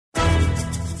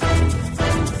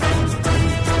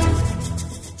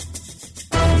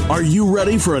Are you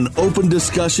ready for an open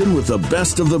discussion with the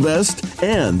best of the best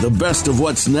and the best of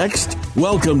what's next?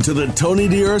 Welcome to the Tony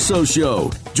DUrso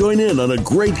Show. Join in on a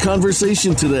great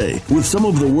conversation today with some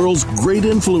of the world's great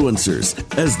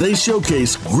influencers as they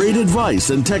showcase great advice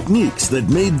and techniques that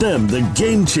made them the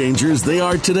game changers they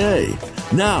are today.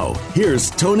 Now,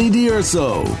 here's Tony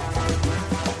DUrso.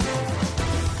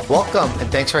 Welcome,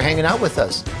 and thanks for hanging out with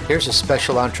us. Here's a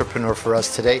special entrepreneur for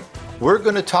us today. We're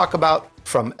going to talk about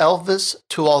From Elvis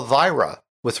to Elvira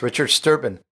with Richard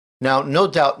Sterban. Now, no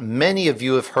doubt many of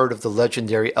you have heard of the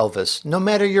legendary Elvis, no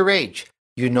matter your age.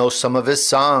 You know some of his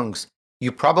songs.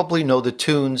 You probably know the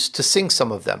tunes to sing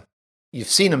some of them. You've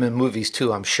seen him in movies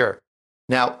too, I'm sure.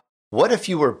 Now, what if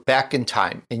you were back in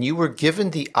time and you were given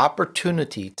the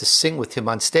opportunity to sing with him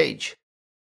on stage?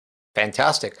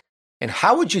 Fantastic. And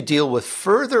how would you deal with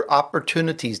further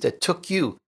opportunities that took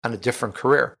you on a different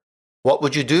career? What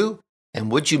would you do? And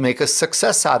would you make a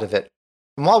success out of it?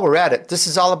 And while we're at it, this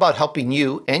is all about helping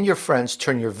you and your friends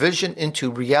turn your vision into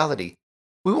reality.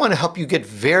 We want to help you get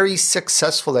very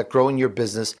successful at growing your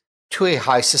business to a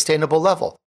high sustainable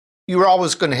level. You're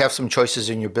always going to have some choices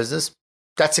in your business.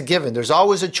 That's a given. There's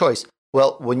always a choice.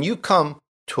 Well, when you come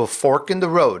to a fork in the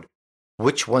road,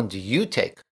 which one do you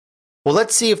take? Well,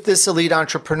 let's see if this elite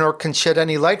entrepreneur can shed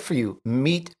any light for you.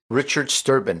 Meet Richard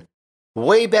Sterban.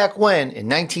 Way back when, in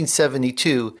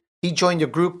 1972, he joined a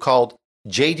group called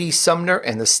J.D. Sumner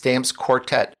and the Stamps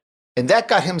Quartet, and that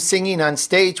got him singing on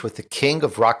stage with the king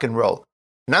of rock and roll.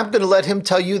 And I'm going to let him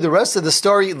tell you the rest of the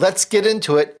story. Let's get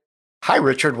into it. Hi,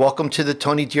 Richard. Welcome to the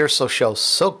Tony DUrso Show.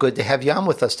 So good to have you on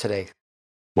with us today.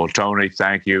 Well, Tony,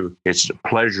 thank you. It's a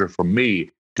pleasure for me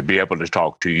to be able to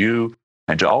talk to you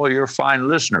and to all your fine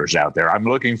listeners out there. I'm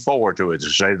looking forward to it,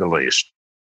 to say the least.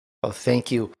 Oh,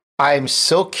 thank you. I'm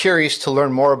so curious to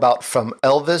learn more about From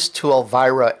Elvis to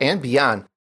Elvira and beyond.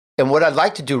 And what I'd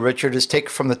like to do, Richard, is take it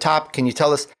from the top. Can you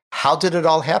tell us, how did it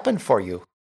all happen for you?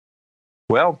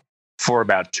 Well, for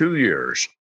about 2 years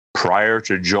prior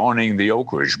to joining the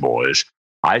Oak Ridge Boys,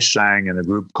 I sang in a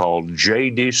group called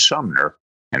J.D. Sumner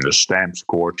and the Stamps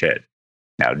Quartet.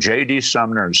 Now, J.D.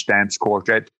 Sumner and Stamps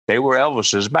Quartet, they were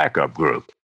Elvis's backup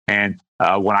group. And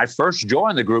when I first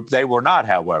joined the group, they were not,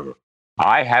 however.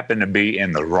 I happened to be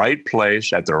in the right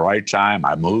place at the right time.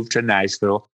 I moved to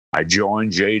Nashville. I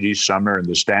joined J.D. Sumner and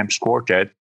the Stamps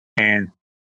Quartet, and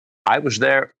I was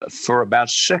there for about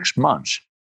 6 months,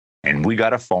 and we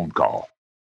got a phone call,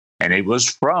 and it was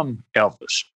from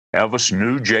Elvis. Elvis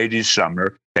knew J.D.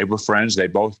 Sumner. They were friends. They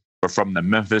both were from the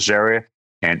Memphis area,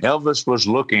 and Elvis was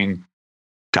looking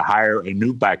to hire a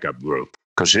new backup group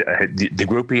because the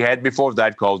group he had before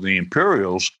that, called the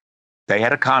Imperials, they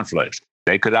had a conflict.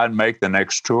 They could not make the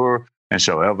next tour, and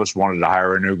so Elvis wanted to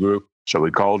hire a new group, so we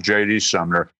called J.D.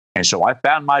 Sumner. And so I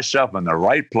found myself in the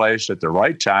right place at the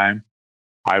right time.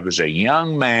 I was a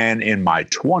young man in my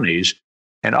 20s,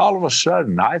 and all of a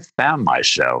sudden I found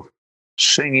myself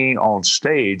singing on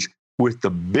stage with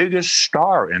the biggest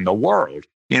star in the world.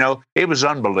 You know, it was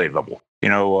unbelievable. You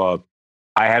know,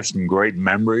 I have some great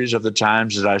memories of the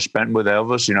times that I spent with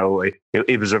Elvis. You know,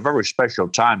 it was a very special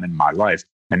time in my life.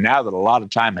 And now that a lot of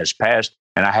time has passed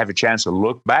and I have a chance to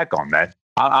look back on that,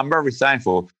 I'm very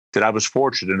thankful that I was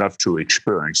fortunate enough to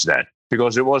experience that,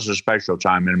 because it was a special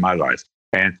time in my life.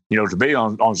 And, you know, to be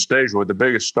on stage with the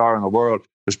biggest star in the world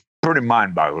was pretty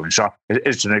mind-boggling. So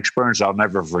it's an experience I'll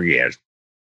never forget.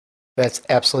 That's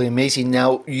absolutely amazing.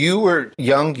 Now, you were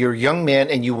young, you're a young man,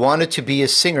 and you wanted to be a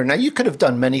singer. Now, you could have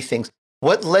done many things.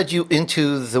 What led you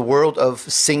into the world of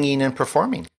singing and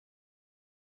performing?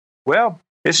 Well,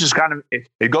 this is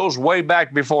it goes way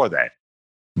back before that.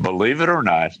 Believe it or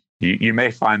not, you may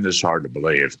find this hard to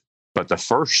believe, but the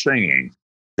first singing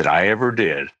that I ever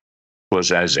did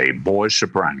was as a boy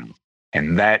soprano.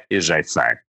 And that is a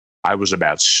fact. I was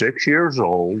about 6 years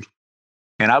old,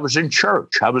 and I was in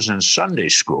church. I was in Sunday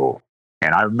school.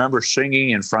 And I remember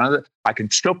singing in front of I can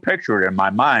still picture it in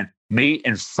my mind, me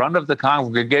in front of the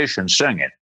congregation singing.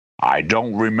 I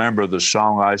don't remember the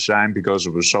song I sang because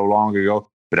it was so long ago,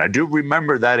 but I do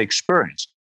remember that experience.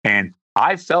 And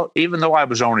I felt, even though I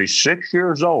was only 6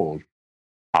 years old,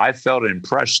 I felt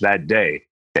impressed that day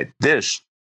that this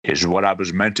is what I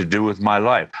was meant to do with my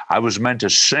life. I was meant to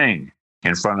sing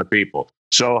in front of people.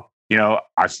 So, you know,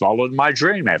 I followed my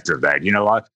dream after that. You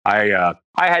know, I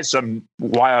had some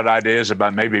wild ideas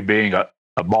about maybe being a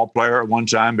ball player at one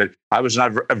time, but I was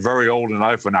not very old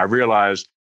enough when I realized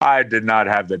I did not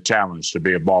have the talents to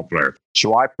be a ball player.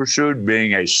 So I pursued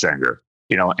being a singer,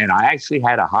 you know, and I actually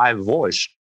had a high voice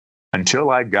until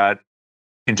I got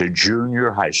into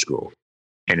junior high school.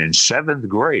 And in 7th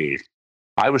grade,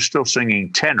 I was still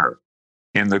singing tenor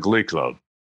in the Glee Club.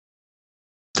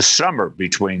 the summer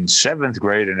between 7th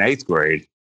grade and 8th grade,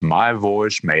 my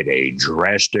voice made a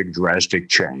drastic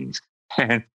change.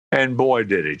 And boy,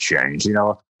 did it change, you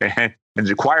know. And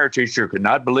the choir teacher could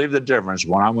not believe the difference.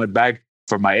 When I went back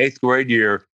for my 8th grade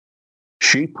year,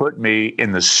 she put me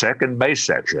in the second bass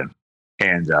section.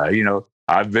 And, you know,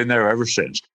 I've been there ever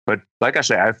since. But like I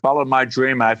say, I followed my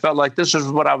dream, and I felt like this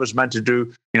is what I was meant to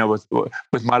do, you know,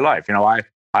 with my life. You know,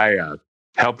 I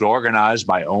helped organize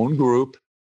my own group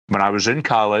when I was in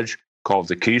college called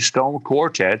the Keystone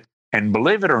Quartet. And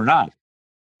believe it or not,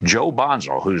 Joe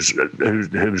Bonzo, who's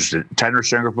the tenor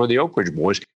singer for the Oak Ridge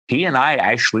Boys, he and I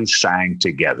actually sang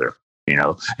together, you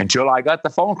know, until I got the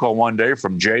phone call one day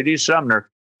from J.D. Sumner,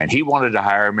 and he wanted to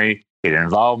hire me. It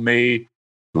involved me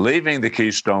leaving the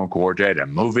Keystone Quartet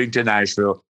and moving to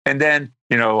Nashville. And then,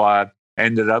 you know,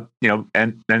 ended up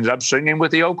singing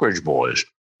with the Oak Ridge Boys.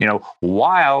 You know,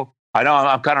 while I know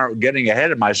I'm kind of getting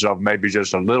ahead of myself, maybe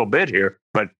just a little bit here,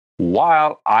 but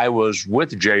while I was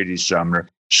with J.D. Sumner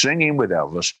singing with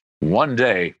Elvis, one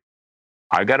day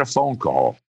I got a phone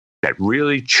call that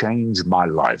really changed my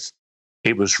life.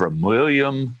 It was from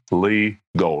William Lee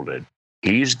Golden.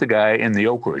 He's the guy in the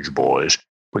Oak Ridge Boys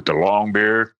with the long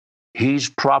beard. He's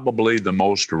probably the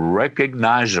most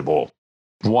recognizable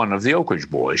one of the Oak Ridge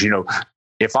Boys. You know,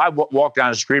 if I walk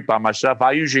down the street by myself,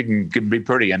 I usually can be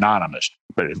pretty anonymous.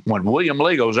 But when William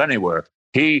Lee goes anywhere,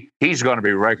 he's going to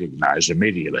be recognized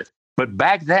immediately. But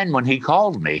back then, when he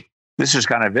called me, this is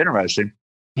kind of interesting,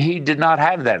 he did not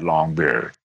have that long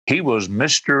beard. He was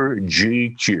Mr.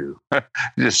 GQ,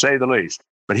 to say the least.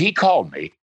 But he called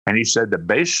me, and he said the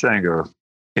bass singer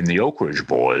in the Oak Ridge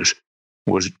Boys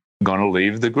was going to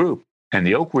leave the group. And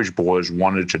the Oak Ridge Boys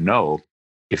wanted to know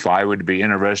if I would be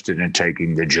interested in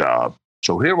taking the job.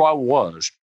 So here I was,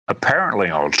 apparently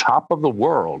on top of the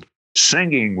world,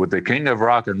 singing with the king of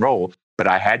rock and roll, but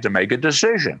I had to make a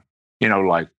decision. You know,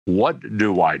 like, what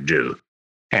do I do?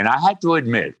 And I had to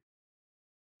admit,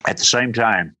 at the same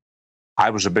time, I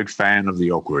was a big fan of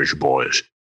the Oak Ridge Boys.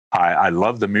 I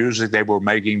loved the music they were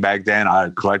making back then. I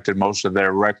collected most of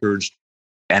their records,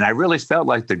 and I really felt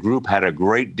like the group had a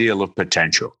great deal of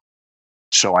potential.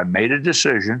 So I made a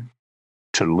decision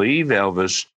to leave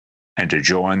Elvis and to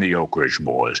join the Oak Ridge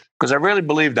Boys, because I really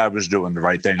believed I was doing the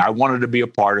right thing. I wanted to be a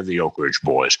part of the Oak Ridge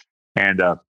Boys. And,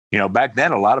 you know, back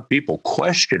then, a lot of people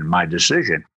questioned my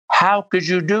decision. How could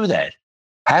you do that?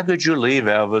 How could you leave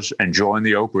Elvis and join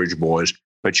the Oak Ridge Boys?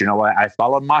 But, you know, I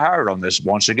followed my heart on this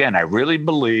once again. I really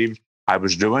believed I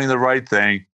was doing the right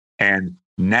thing. And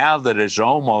now that it's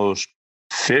almost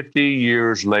 50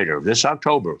 years later, this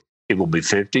October, it will be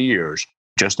 50 years,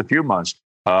 just a few months.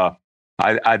 I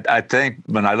think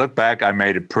when I look back, I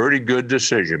made a pretty good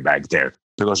decision back there,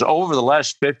 because over the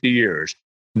last 50 years,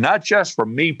 not just for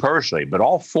me personally, but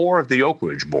all four of the Oak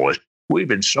Ridge Boys, we've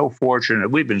been so fortunate.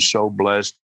 We've been so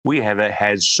blessed. We have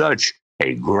had such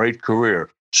a great career.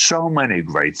 So many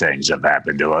great things have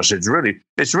happened to us. It's really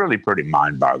pretty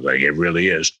mind-boggling. It really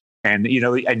is. And, you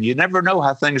know, and you never know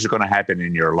how things are going to happen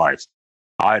in your life.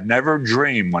 I had never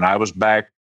dreamed when I was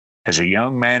back as a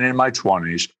young man in my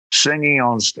 20s, singing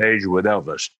on stage with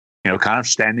Elvis, you know, kind of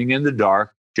standing in the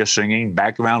dark, just singing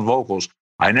background vocals.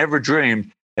 I never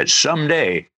dreamed that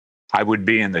someday I would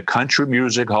be in the Country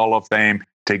Music Hall of Fame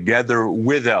together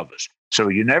with Elvis. So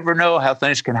you never know how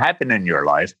things can happen in your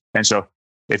life. And so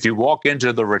if you walk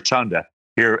into the rotunda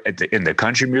here in the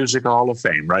Country Music Hall of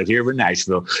Fame, right here in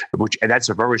Nashville, and that's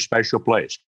a very special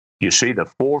place, you see the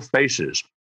four faces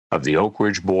of the Oak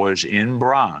Ridge Boys in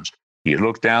bronze. You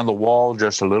look down the wall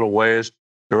just a little ways,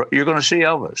 you're going to see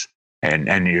Elvis, and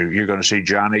you're going to see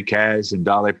Johnny Cash and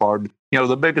Dolly Parton, you know,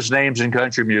 the biggest names in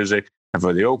country music. And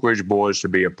for the Oak Ridge Boys to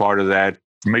be a part of that,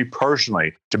 for me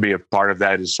personally to be a part of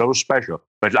that, is so special.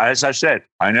 But as I said,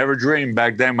 I never dreamed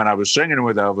back then when I was singing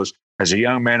with Elvis as a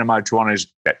young man in my 20s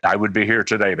that I would be here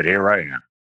today, but here I am.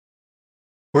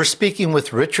 We're speaking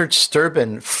with Richard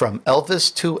Sterban from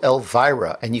Elvis to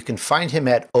Elvira, and you can find him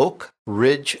at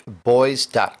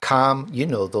oakridgeboys.com. You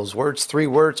know those words, 3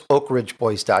 words,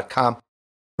 oakridgeboys.com.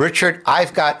 Richard,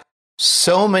 I've got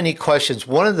so many questions.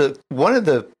 One of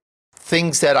the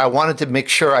things that I wanted to make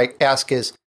sure I ask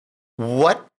is,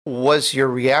 what was your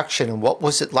reaction and what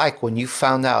was it like when you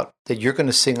found out that you're going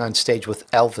to sing on stage with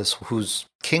Elvis, who's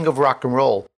king of rock and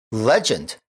roll,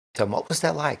 legend? Tell me, what was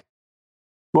that like?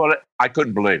 Well, I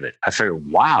couldn't believe it. I figured,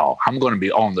 wow, I'm going to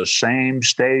be on the same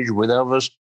stage with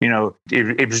Elvis. You know,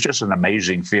 it was just an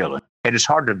amazing feeling. And it's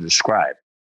hard to describe.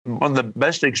 One of the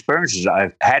best experiences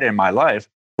I've had in my life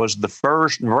was the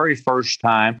very first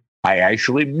time I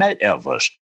actually met Elvis.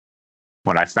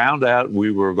 When I found out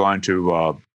we were going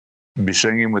to be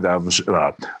singing with Elvis,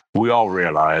 we all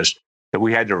realized that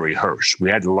we had to rehearse. We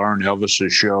had to learn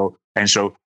Elvis's show. And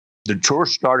so the tour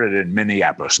started in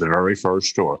Minneapolis, the very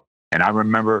first tour. And I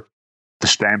remember the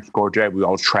Stamps Quartet, we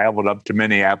all traveled up to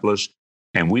Minneapolis,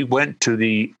 and we went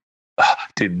to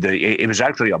it was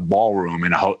actually a ballroom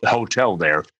in a hotel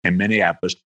there in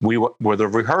Minneapolis, where the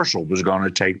rehearsal was going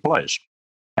to take place.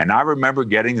 And I remember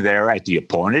getting there at the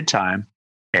appointed time,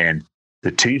 and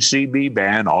the TCB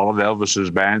band, all of Elvis's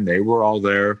band, they were all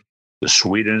there. The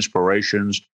Sweet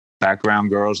Inspirations, background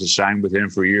girls that sang with him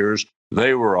for years,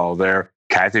 they were all there.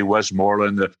 Kathy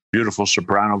Westmoreland, the beautiful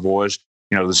soprano voice,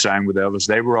 that sang with Elvis,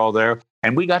 they were all there.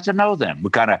 And we got to know them.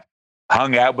 We kind of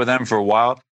hung out with them for a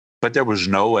while, but there was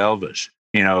no Elvis,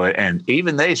 and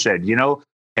even they said,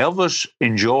 Elvis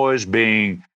enjoys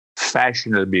being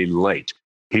fashionably late.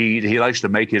 He likes to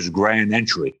make his grand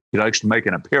entry. He likes to make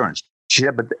an appearance. She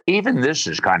said, but even this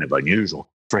is kind of unusual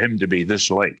for him to be this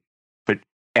late. But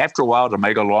after a while, to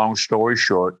make a long story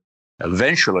short,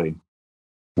 eventually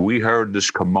we heard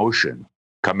this commotion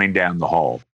coming down the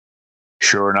hall.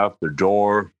 Sure enough, the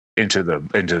door into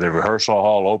the rehearsal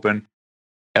hall opened.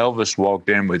 Elvis walked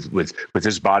in with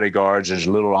his bodyguards, his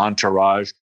little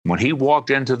entourage. When he walked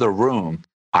into the room,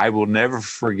 I will never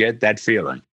forget that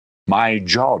feeling. My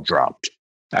jaw dropped.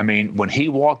 I mean, when he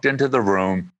walked into the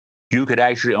room, you could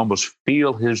actually almost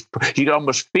feel him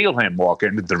walk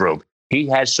into the room. He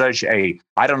had such I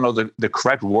don't know the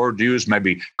correct word to use,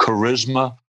 maybe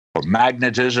charisma or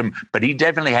magnetism, but he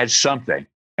definitely had something.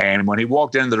 And when he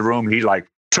walked into the room, he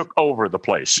took over the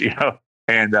place,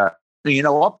 And up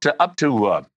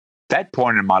to that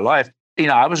point in my life,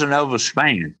 I was an Elvis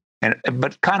fan,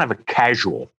 but kind of a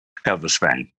casual Elvis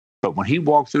fan. But when he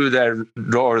walked through that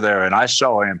door there, and I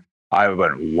saw him, I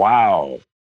went, "Wow!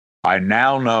 I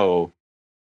now know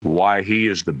why he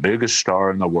is the biggest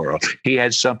star in the world." He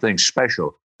had something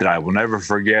special that I will never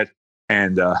forget,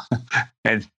 and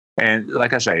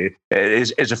like I say,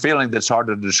 it's a feeling that's hard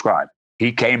to describe.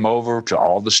 He came over to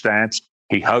all the Stamps.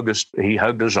 He hugged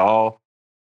us all.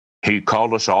 He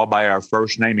called us all by our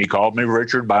first name. He called me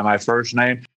Richard by my first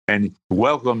name and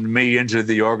welcomed me into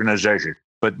the organization.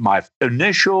 But my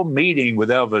initial meeting with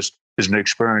Elvis is an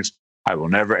experience I will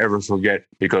never, ever forget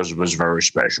because it was very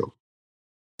special.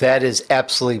 That is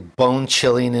absolutely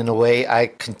bone-chilling in a way. I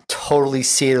can totally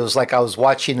see it. It was like I was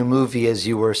watching a movie as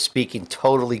you were speaking,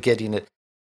 totally getting it.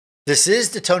 This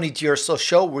is the Tony DUrso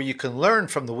Show, where you can learn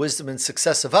from the wisdom and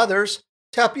success of others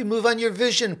to help you move on your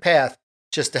vision path.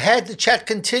 Just ahead, the chat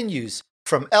continues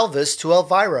from Elvis to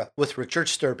Elvira with Richard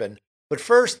Sterban. But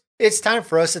first, it's time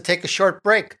for us to take a short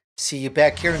break. See you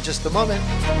back here in just a moment.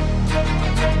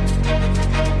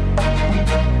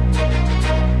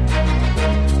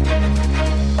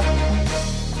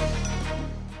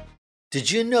 Did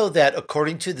you know that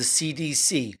according to the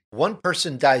CDC, one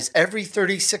person dies every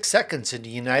 36 seconds in the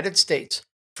United States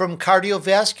from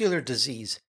cardiovascular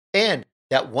disease, and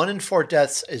that 1 in 4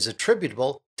 deaths is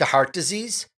attributable to heart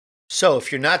disease? So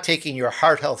if you're not taking your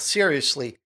heart health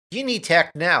seriously, you need to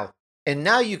act now. And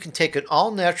now you can take an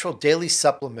all-natural daily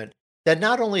supplement that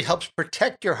not only helps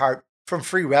protect your heart from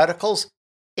free radicals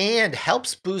and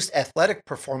helps boost athletic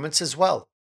performance as well.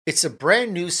 It's a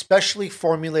brand new specially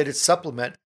formulated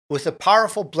supplement with a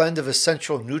powerful blend of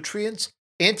essential nutrients,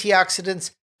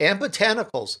 antioxidants, and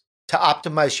botanicals to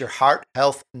optimize your heart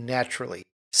health naturally.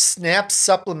 Snap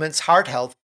Supplements Heart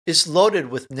Health is loaded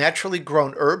with naturally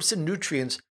grown herbs and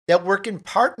nutrients that work in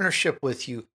partnership with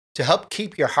you to help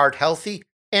keep your heart healthy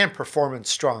and performance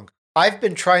strong. I've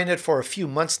been trying it for a few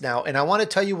months now, and I want to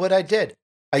tell you what I did.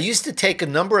 I used to take a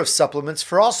number of supplements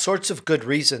for all sorts of good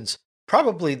reasons,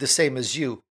 probably the same as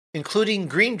you, including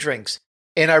green drinks,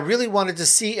 and I really wanted to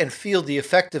see and feel the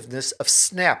effectiveness of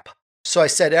Snap. So I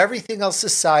set everything else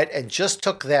aside and just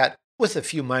took that with a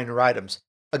few minor items.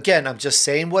 Again, I'm just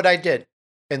saying what I did.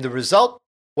 And the result?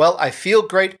 Well, I feel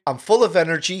great. I'm full of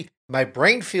energy. My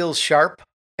brain feels sharp,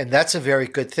 and that's a very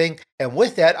good thing. And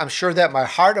with that, I'm sure that my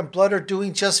heart and blood are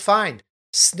doing just fine.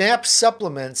 Snap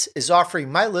Supplements is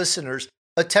offering my listeners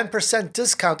a 10%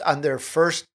 discount on their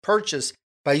first purchase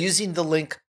by using the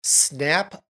link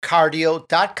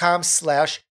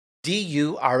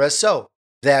snapcardio.com/DURSO.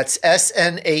 That's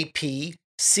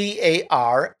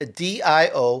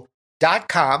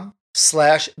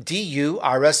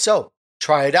snapcardio.com/DURSO.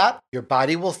 Try it out. Your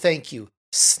body will thank you.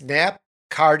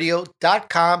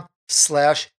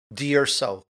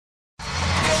 snapcardio.com/DURSO.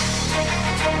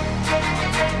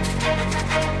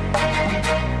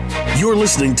 You're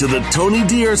listening to the Tony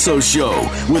DUrso Show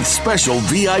with special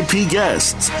VIP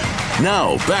guests.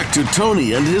 Now, back to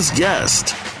Tony and his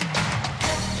guest.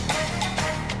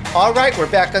 All right, we're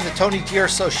back on the Tony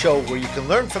DUrso Show, where you can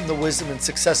learn from the wisdom and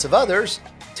success of others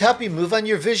to help you move on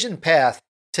your vision path.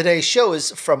 Today's show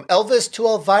is From Elvis to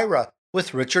Elvira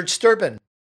with Richard Sterban.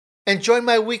 And join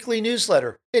my weekly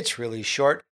newsletter. It's really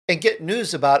short, and get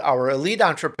news about our elite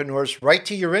entrepreneurs right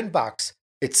to your inbox.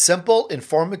 It's simple,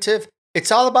 informative.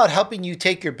 It's all about helping you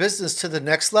take your business to the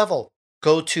next level.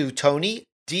 Go to Tony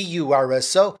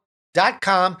DUrso.com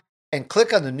and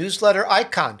click on the newsletter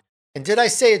icon. And did I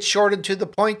say it's short and to the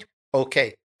point?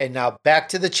 Okay, and now back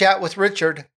to the chat with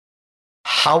Richard.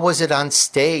 How was it on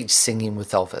stage singing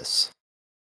with Elvis?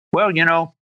 Well,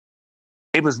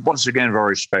 it was once again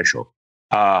very special.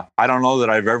 I don't know that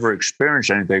I've ever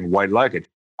experienced anything quite like it.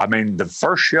 I mean, the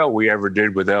first show we ever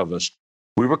did with Elvis,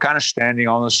 we were kind of standing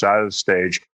on the side of the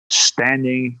stage,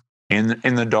 standing in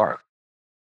the dark.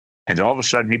 And all of a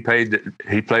sudden, he played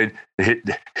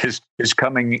his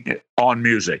coming on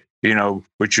music,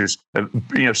 which is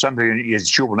something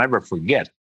that you will never forget.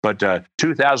 But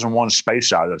 2001: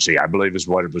 Space Odyssey, I believe, is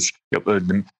what it was.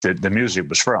 The music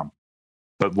was from.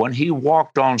 But when he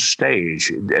walked on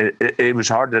stage, it was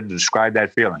hard to describe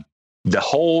that feeling. The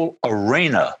whole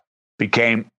arena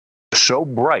became so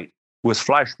bright with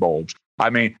flashbulbs.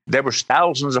 I mean, there were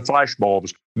thousands of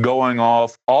flashbulbs going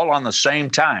off all on the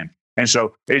same time. And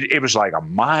so it was like a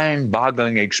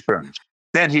mind-boggling experience.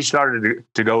 Then he started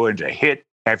to go into hit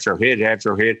after hit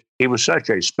after hit. It was such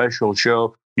a special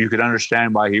show. You could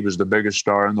understand why he was the biggest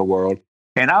star in the world.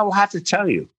 And I will have to tell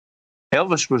you,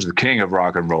 Elvis was the king of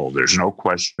rock and roll. There's no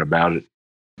question about it.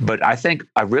 But I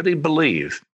really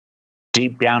believe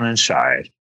deep down inside,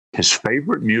 his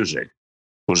favorite music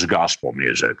was gospel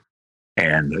music.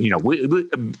 And,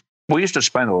 we used to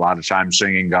spend a lot of time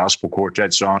singing gospel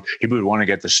quartet songs. He would want to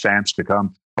get the Stamps to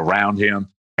come around him.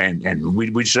 And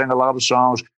we'd sing a lot of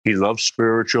songs. He loved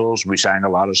spirituals. We sang a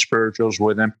lot of spirituals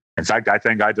with him. In fact, I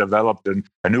think I developed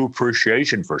a new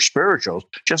appreciation for spirituals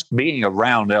just being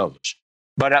around Elvis.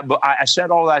 But I said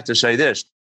all that to say this.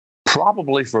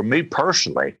 Probably for me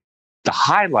personally, the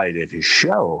highlight of his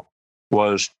show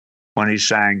was when he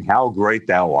sang How Great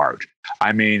Thou Art.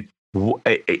 I mean,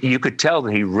 you could tell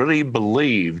that he really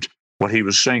believed what he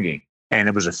was singing. And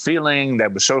it was a feeling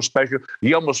that was so special.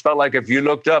 You almost felt like if you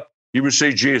looked up, you would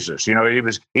see Jesus. He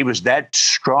was that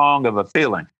strong of a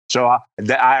feeling. So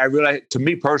I really, to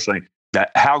me personally, that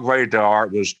How Great Thou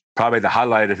Art was probably the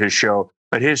highlight of his show.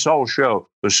 But his whole show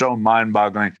was so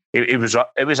mind-boggling. It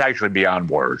was actually beyond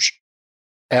words.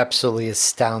 Absolutely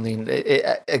astounding.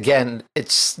 Again,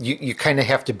 it's you kind of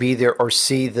have to be there or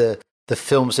see the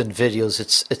films and videos.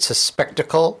 It's a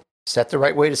spectacle. Is that the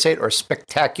right way to say it? Or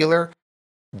spectacular?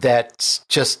 That's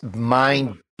just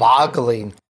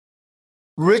mind-boggling.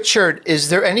 Richard, is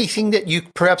there anything that you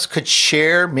perhaps could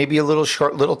share? Maybe a little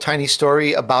short, little tiny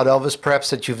story about Elvis, perhaps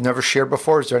that you've never shared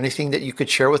before. Is there anything that you could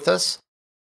share with us?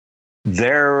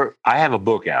 I have a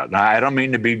book out. Now, I don't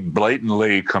mean to be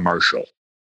blatantly commercial,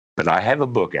 but I have a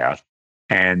book out.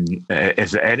 And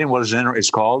if anyone is interested,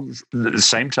 it's called the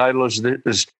same title as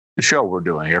the show we're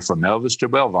doing here, From Elvis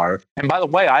to Elvira. And by the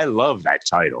way, I love that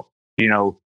title. It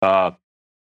kind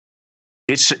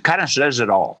of says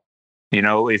it all.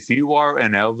 If you are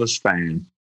an Elvis fan,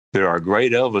 there are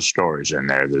great Elvis stories in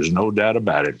there. There's no doubt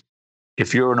about it.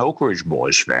 If you're an Oak Ridge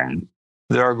Boys fan,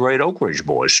 there are great Oak Ridge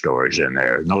Boys stories in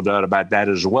there. No doubt about that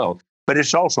as well. But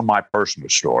it's also my personal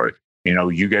story.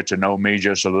 You get to know me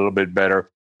just a little bit better.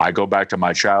 I go back to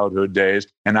my childhood days,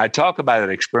 and I talk about an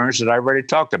experience that I already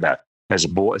talked about as a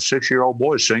 6-year-old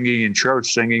boy singing in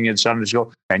church, singing in Sunday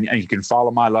school, and you can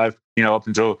follow my life, up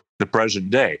until the present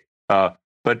day.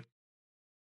 But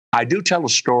I do tell a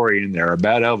story in there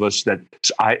about Elvis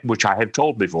which I have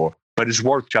told before, but it's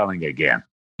worth telling again.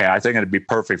 And I think it'd be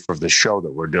perfect for the show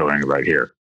that we're doing right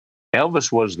here.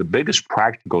 Elvis was the biggest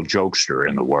practical jokester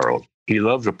in the world. He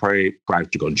loved to play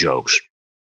practical jokes.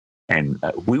 And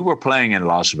we were playing in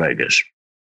Las Vegas.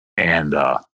 And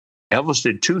Elvis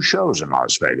did 2 shows in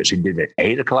Las Vegas. He did an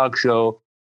 8 o'clock show,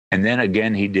 and then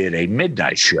again he did a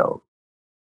midnight show.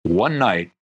 One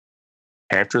night,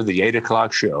 after the 8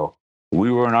 o'clock show,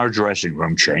 we were in our dressing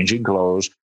room changing clothes,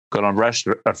 going to rest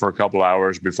for a couple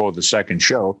hours before the second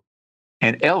show.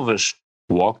 And Elvis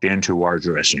walked into our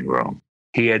dressing room.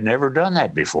 He had never done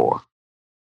that before.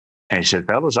 And he said,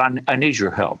 "Fellas, I need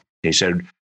your help." He said,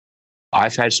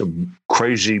 "I've had some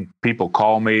crazy people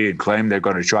call me and claim they're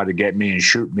going to try to get me and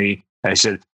shoot me." And I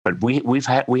said, "But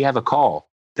we have a call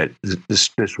that this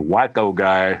wacko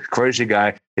guy, crazy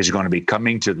guy, is going to be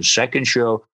coming to the second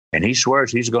show, and he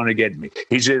swears he's going to get me.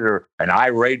 He's either an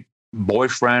irate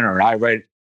boyfriend or an irate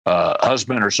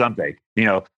husband or something."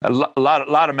 A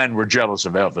lot of men were jealous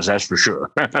of Elvis, that's for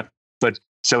sure. But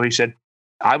so he said,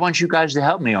 "I want you guys to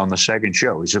help me on the second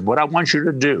show." He said, "What I want you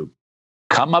to do,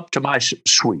 come up to my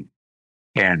suite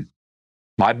And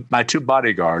my two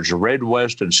bodyguards, Red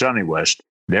West and Sonny West,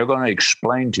 they're going to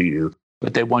explain to you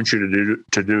what they want you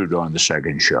to do during the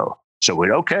second show. So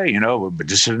we okay, but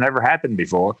this has never happened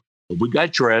before. But we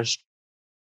got dressed.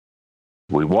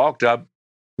 We walked up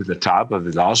to the top of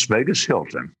the Las Vegas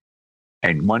Hilton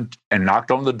and went and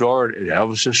knocked on the door at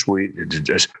Elvis's suite.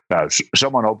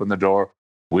 Someone opened the door.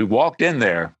 We walked in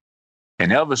there,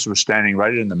 and Elvis was standing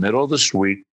right in the middle of the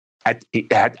suite at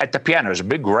the piano. There's a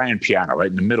big grand piano right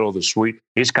in the middle of the suite.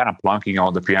 He's kind of plunking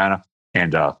on the piano.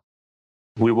 And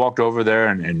we walked over there,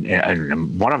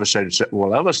 and one of us said,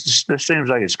 well, Elvis, this seems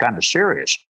like it's kind of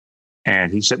serious.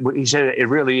 And he said, it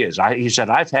really is. He said,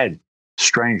 I've had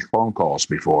strange phone calls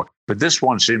before, but this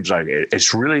one seems like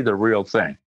it's really the real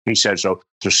thing. He said, so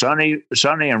Sonny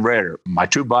and Red, my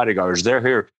two bodyguards, they're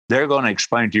here. They're going to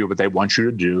explain to you what they want you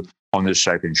to do on this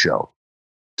second show.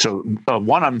 So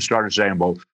one of them started saying,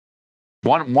 well,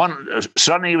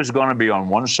 Sonny was going to be on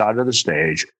one side of the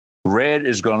stage. Red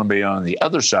is going to be on the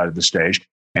other side of the stage.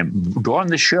 And during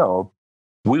the show,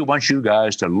 we want you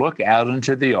guys to look out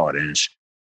into the audience.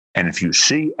 And if you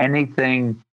see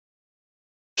anything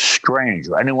strange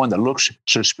or anyone that looks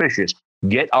suspicious,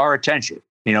 get our attention,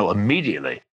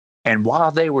 immediately. And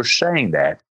while they were saying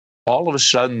that, all of a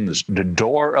sudden, the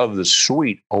door of the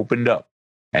suite opened up.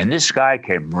 And this guy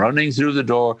came running through the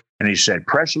door, and he said,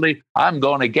 Presley, I'm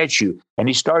going to get you. And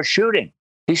he started shooting.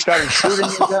 He started shooting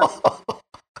the gun.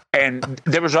 And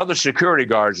there was other security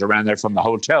guards around there from the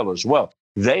hotel as well.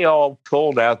 They all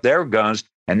pulled out their guns,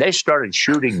 and they started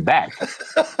shooting back.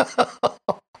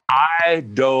 I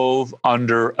dove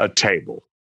under a table,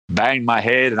 banged my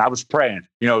head, and I was praying,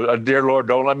 dear Lord,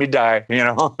 don't let me die,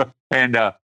 And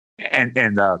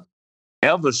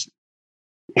Elvis,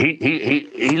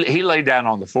 he lay down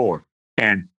on the floor,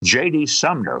 and J.D.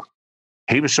 Sumner,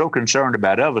 he was so concerned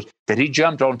about Elvis that he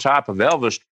jumped on top of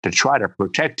Elvis to try to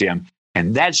protect him.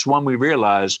 And that's when we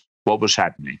realized what was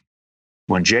happening.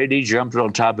 When J.D. jumped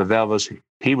on top of Elvis,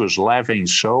 he was laughing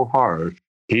so hard,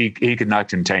 he could not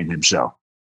contain himself.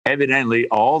 Evidently,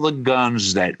 all the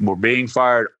guns that were being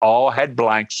fired all had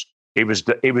blanks. It was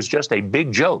just a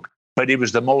big joke, but it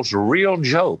was the most real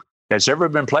joke that's ever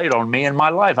been played on me in my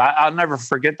life. I'll never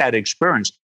forget that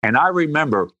experience. And I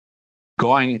remember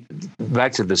going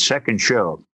back to the second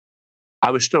show. I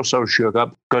was still so shook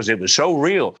up because it was so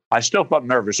real. I still felt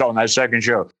nervous on that second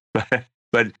show.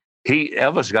 But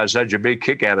Elvis got such a big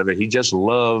kick out of it. He just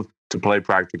loved to play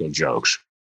practical jokes.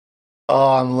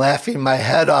 Oh, I'm laughing my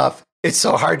head off. It's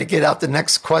so hard to get out the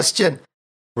next question.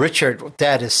 Richard,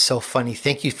 that is so funny.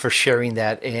 Thank you for sharing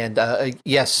that. And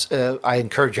yes, I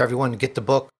encourage everyone to get the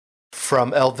book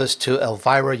From Elvis to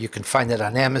Elvira. You can find it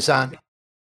on Amazon.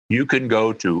 You can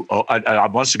go to,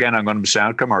 once again, I'm going to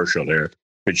sound commercial here,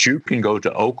 but you can go to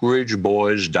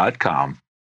oakridgeboys.com.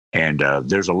 And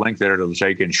there's a link there that'll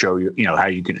take and show you, how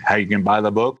you can buy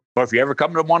the book. Or if you ever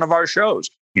come to one of our shows,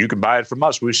 you can buy it from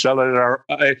us. We sell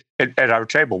it at our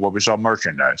table where we sell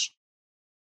merchandise.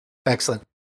 Excellent.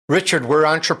 Richard, we're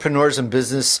entrepreneurs and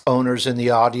business owners in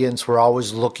the audience. We're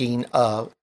always looking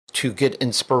to get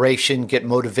inspiration, get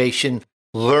motivation,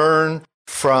 learn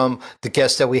from the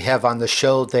guests that we have on the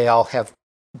show.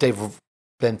 They've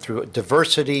been through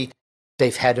diversity.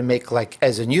 They've had to make, like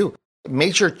as in you,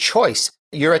 major choice.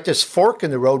 You're at this fork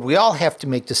in the road. We all have to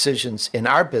make decisions in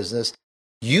our business.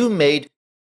 You made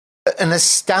an a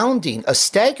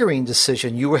staggering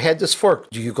decision. You had this fork.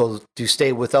 Do you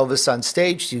stay with Elvis on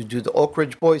stage? Do you do the Oak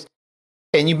Ridge Boys?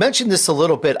 And you mentioned this a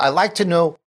little bit. I'd like to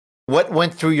know what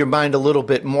went through your mind a little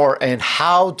bit more, and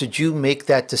how did you make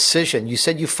that decision? You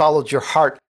said you followed your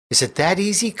heart. Is it that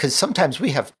easy? Because sometimes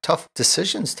we have tough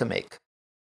decisions to make.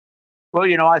 Well,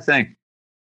 I think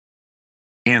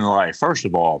in life, first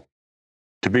of all,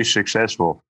 to be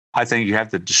successful, I think you have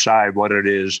to decide what it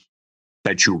is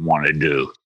that you want to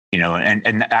do.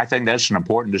 And I think that's an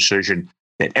important decision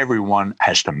that everyone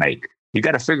has to make. You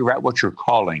got to figure out what your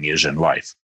calling is in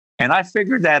life. And I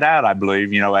figured that out, I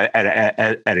believe,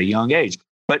 at a young age.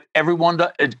 But everyone,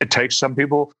 it takes some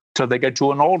people till they get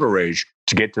to an older age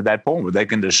to get to that point where they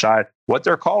can decide what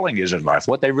their calling is in life,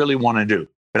 what they really want to do.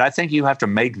 But I think you have to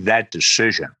make that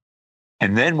decision.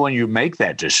 And then when you make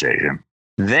that decision,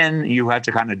 then you have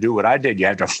to kind of do what I did. You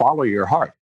have to follow your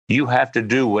heart. You have to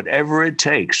do whatever it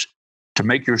takes to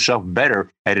make yourself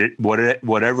better at it,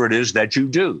 whatever it is that you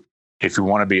do. If you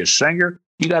want to be a singer,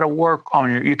 you got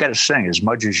to sing as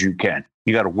much as you can.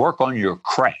 You got to work on your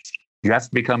craft. You have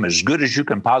to become as good as you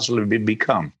can possibly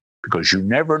become, because you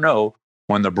never know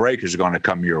when the break is going to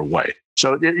come your way.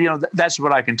 So, that's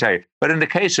what I can tell you. But in the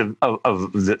case of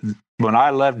when I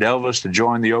left Elvis to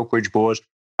join the Oak Ridge Boys,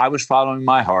 I was following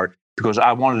my heart. because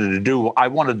I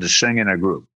wanted to sing in a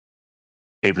group.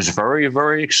 It was very,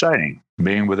 very exciting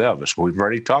being with Elvis. We've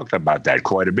already talked about that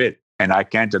quite a bit, and I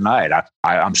can't deny it.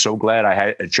 I'm so glad I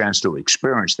had a chance to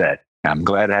experience that. I'm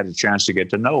glad I had a chance to get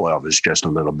to know Elvis just a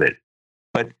little bit.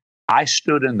 But I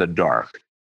stood in the dark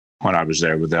when I was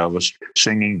there with Elvis,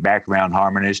 singing background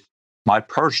harmonies. My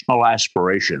personal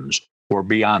aspirations were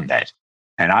beyond that.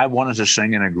 And I wanted to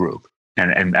sing in a group.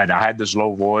 And I had this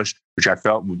low voice, which I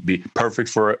felt would be perfect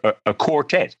for a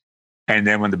quartet. And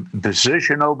then when the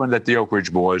position opened at the Oak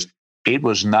Ridge Boys, it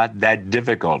was not that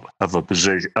difficult of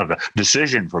a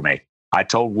decision for me. I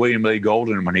told William Lee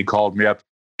Golden when he called me up,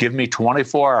 give me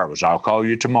 24 hours. I'll call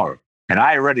you tomorrow. And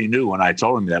I already knew when I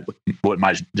told him that what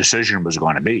my decision was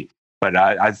going to be. But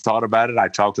I thought about it. I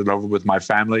talked it over with my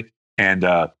family and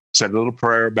said a little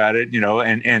prayer about it,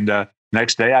 and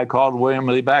next day I called William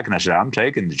Lee back and I said, I'm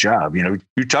taking the job. You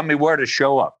tell me where to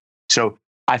show up. So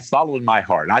I followed my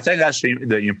heart. And I think that's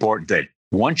the important thing.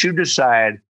 Once you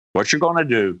decide what you're going to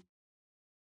do,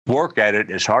 work at it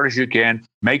as hard as you can,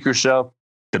 make yourself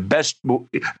the best.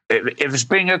 If it's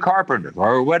being a carpenter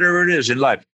or whatever it is in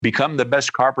life, become the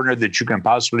best carpenter that you can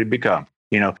possibly become,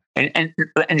 and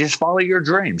just follow your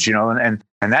dreams, and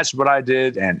that's what I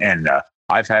did. And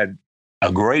I've had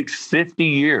a great 50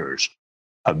 years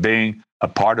of being a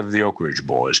part of the Oak Ridge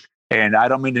Boys. And I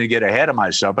don't mean to get ahead of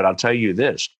myself, but I'll tell you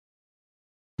this.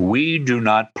 We do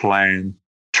not plan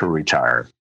to retire.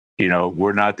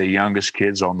 We're not the youngest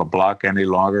kids on the block any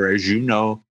longer, as you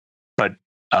know. But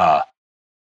I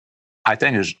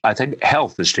think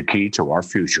health is the key to our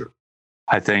future.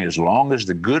 I think as long as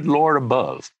the good Lord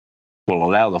above will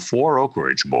allow the 4 Oak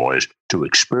Ridge Boys to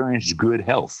experience good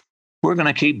health, we're going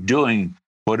to keep doing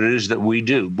what it is that we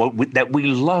do, that we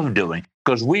love doing,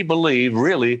 because we believe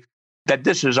really that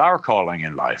this is our calling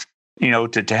in life,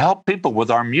 to help people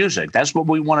with our music. That's what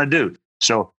we want to do.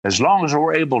 So as long as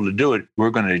we're able to do it,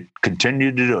 we're going to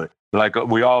continue to do it. Like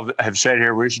we all have said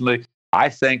here recently, I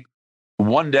think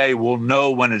one day we'll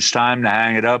know when it's time to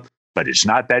hang it up, but it's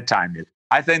not that time yet.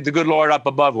 I think the good Lord up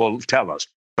above will tell us.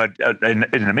 But in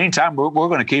the meantime, we're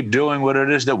going to keep doing what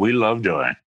it is that we love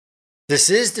doing. This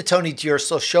is the Tony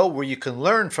DUrso Show, where you can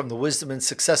learn from the wisdom and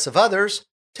success of others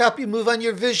to help you move on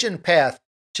your vision path.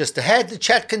 Just ahead, the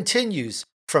chat continues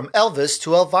from Elvis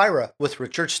to Elvira with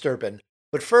Richard Sterban.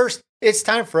 But first, it's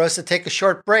time for us to take a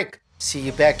short break. See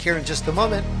you back here in just a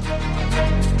moment.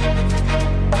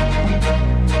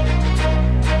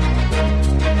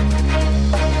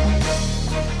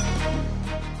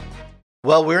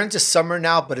 Well, we're into summer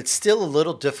now, but it's still a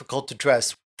little difficult to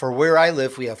dress. For where I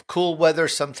live, we have cool weather.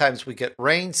 Sometimes we get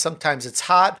rain. Sometimes it's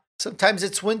hot. Sometimes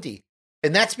it's windy.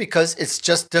 And that's because it's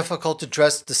just difficult to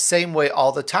dress the same way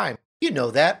all the time. You know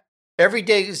that. Every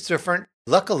day is different.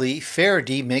 Luckily,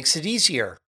 Faraday makes it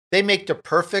easier. They make the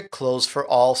perfect clothes for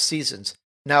all seasons.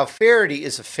 Now, Faraday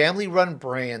is a family-run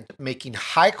brand making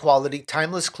high-quality,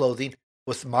 timeless clothing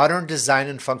with modern design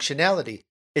and functionality.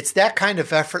 It's that kind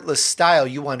of effortless style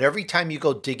you want every time you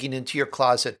go digging into your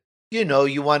closet.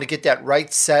 You want to get that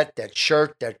right set, that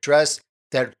shirt, that dress,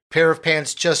 that pair of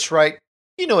pants just right.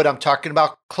 You know what I'm talking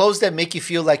about. Clothes that make you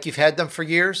feel like you've had them for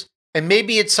years. And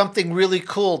maybe it's something really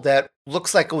cool that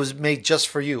looks like it was made just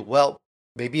for you. Well,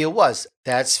 maybe it was.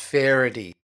 That's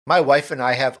Faraday. My wife and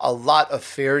I have a lot of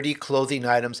Faraday clothing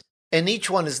items, and each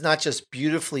one is not just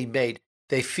beautifully made.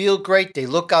 They feel great, they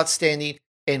look outstanding,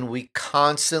 and we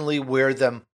constantly wear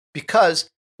them because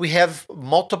we have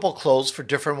multiple clothes for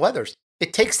different weathers.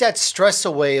 It takes that stress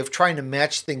away of trying to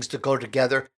match things to go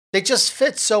together. They just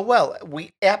fit so well.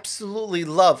 We absolutely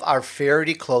love our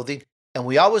Faraday clothing, and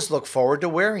we always look forward to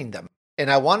wearing them. And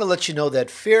I want to let you know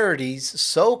that Faraday's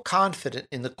so confident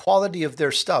in the quality of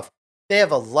their stuff. They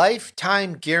have a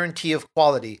lifetime guarantee of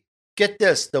quality. Get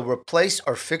this, they'll replace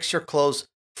or fix your clothes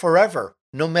forever,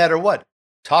 no matter what.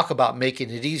 Talk about making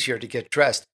it easier to get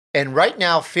dressed. And right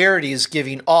now, Faraday is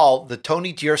giving all the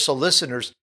Tony DUrso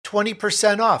listeners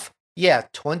 20% off. Yeah,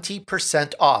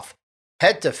 20% off.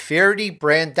 Head to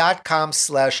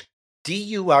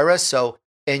FaradyBrand.com/DURSO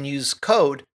and use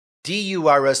code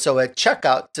DURSO at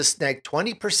checkout to snag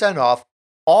 20% off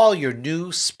all your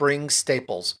new spring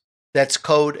staples. That's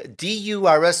code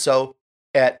DURSO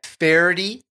at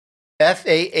Faraday,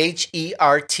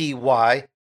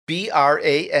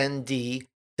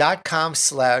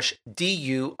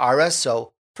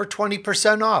 FAHERTYBRAND.com/DURSO for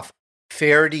 20% off.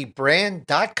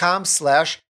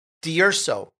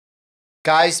 FaradyBrand.com/DUrso.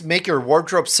 Guys, make your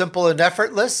wardrobe simple and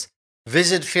effortless.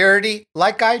 Visit Faraday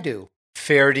like I do.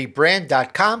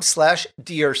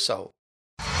 FaradyBrand.com/DUrso.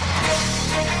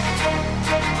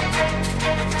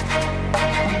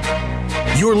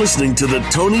 You're listening to the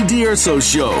Tony DUrso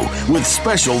Show with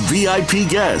special VIP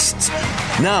guests.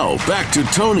 Now, back to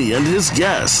Tony and his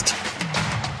guest.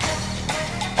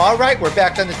 All right, we're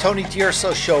back on the Tony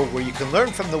DUrso Show, where you can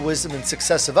learn from the wisdom and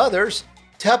success of others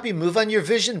to help you move on your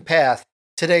vision path.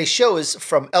 Today's show is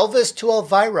From Elvis to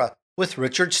Elvira with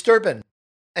Richard Sterban.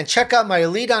 And check out my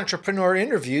Elite Entrepreneur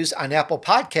interviews on Apple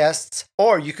Podcasts,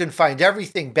 or you can find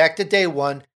everything back to day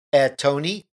one at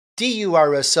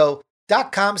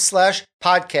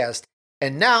TonyDUrso.com/podcast.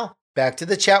 And now, back to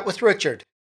the chat with Richard.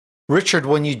 Richard,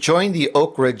 when you joined the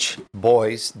Oak Ridge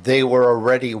Boys, they were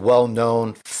already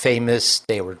well-known, famous.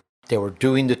 They were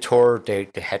doing the tour. They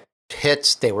had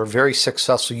hits. They were very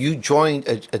successful. You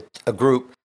joined a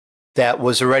group that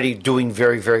was already doing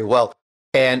very, very well,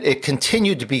 and it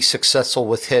continued to be successful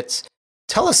with hits.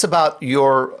 Tell us about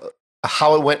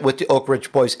how it went with the Oak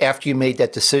Ridge Boys after you made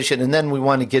that decision, and then we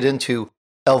want to get into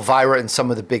Elvira and some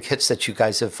of the big hits that you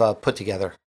guys have put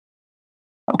together.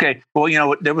 Okay.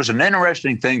 Well, there was an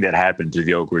interesting thing that happened to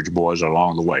the Oak Ridge Boys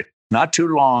along the way. Not too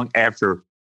long after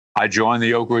I joined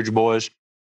the Oak Ridge Boys,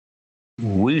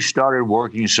 we started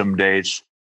working some dates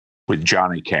with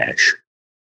Johnny Cash.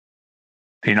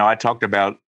 I talked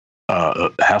about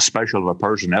how special of a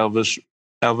person Elvis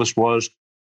was.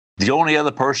 The only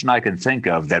other person I can think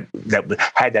of that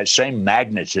had that same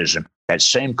magnetism, that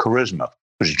same charisma,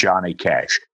 was Johnny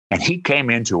Cash. And he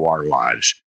came into our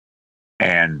lives.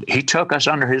 And he took us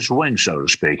under his wing, so to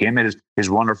speak, him and his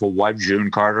wonderful wife,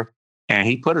 June Carter. And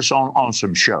he put us on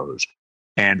some shows.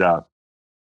 And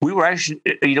we were actually,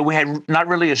 we had not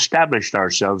really established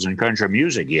ourselves in country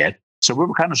music yet. So we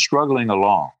were kind of struggling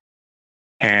along.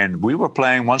 And we were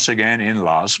playing once again in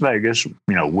Las Vegas,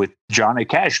 with Johnny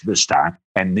Cash this time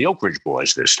and the Oak Ridge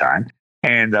Boys this time.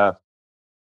 And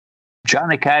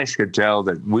Johnny Cash could tell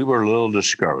that we were a little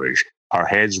discouraged. Our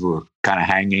heads were kind of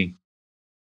hanging.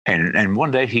 And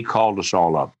one day he called us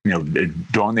all up,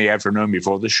 during the afternoon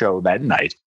before the show that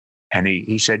night. And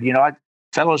he said,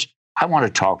 fellas, I want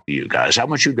to talk to you guys. I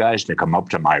want you guys to come up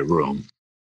to my room.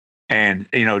 And,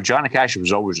 Johnny Cash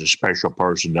was always a special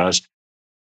person to us.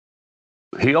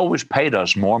 He always paid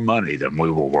us more money than we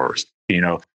were worth.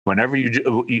 Whenever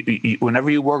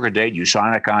you work a date, you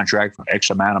sign a contract for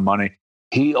X amount of money.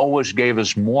 He always gave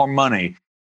us more money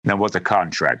than what the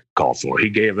contract called for. He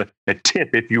gave a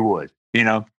tip, if you would.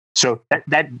 So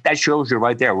that shows you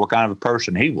right there what kind of a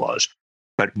person he was.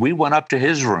 But we went up to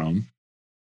his room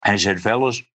and he said,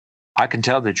 fellas, I can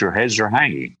tell that your heads are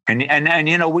hanging. And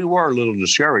we were a little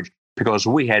discouraged because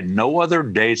we had no other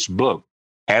dates booked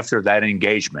after that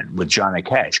engagement with Johnny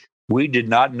Cash. We did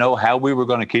not know how we were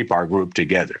going to keep our group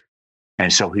together.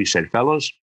 And so he said,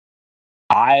 fellas,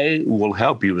 I will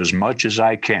help you as much as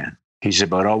I can. He said,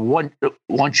 but what I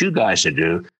want you guys to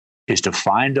do is to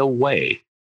find a way.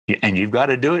 And you've got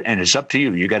to do it, and it's up to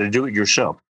you. You got to do it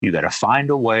yourself. You got to find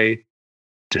a way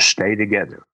to stay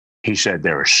together. He said,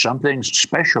 there is something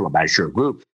special about your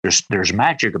group. There's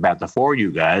magic about the four of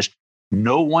you guys.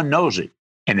 No one knows it.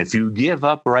 And if you give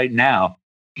up right now,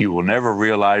 you will never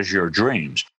realize your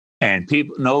dreams. And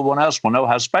no one else will know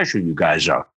how special you guys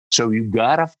are. So you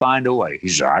got to find a way. He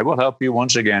said, I will help you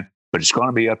once again, but it's going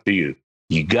to be up to you.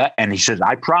 And he says,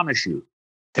 I promise you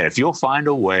that if you'll find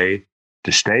a way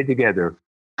to stay together,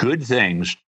 good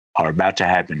things are about to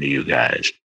happen to you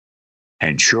guys.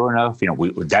 And sure enough,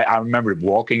 I remember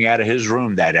walking out of his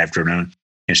room that afternoon.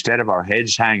 Instead of our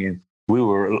heads hanging, we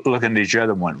were looking at each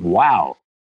other and went, wow,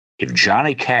 if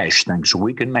Johnny Cash thinks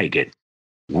we can make it,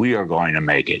 we are going to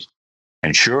make it.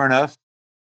 And sure enough,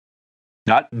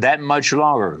 not that much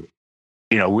longer,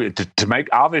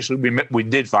 obviously we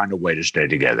did find a way to stay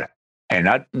together.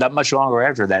 And not much longer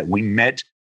after that, we met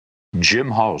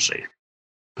Jim Halsey,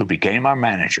 who became our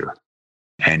manager.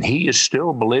 And he is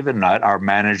still, believe it or not, our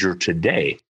manager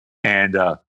today. And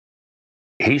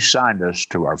he signed us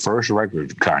to our first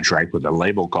record contract with a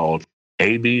label called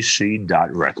ABC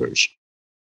Records.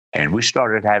 And we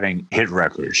started having hit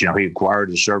records. He acquired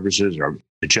the services of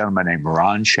a gentleman named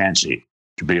Ron Chansey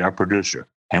to be our producer.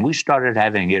 And we started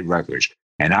having hit records.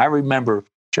 And I remember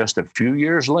just a few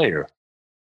years later,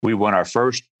 we won our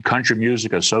first Country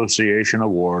Music Association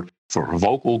Award for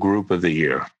Vocal Group of the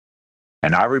Year.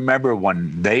 And I remember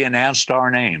when they announced our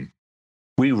name,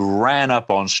 we ran up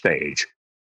on stage.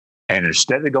 And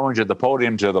instead of going to the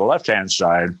podium to the left-hand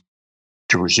side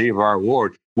to receive our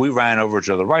award, we ran over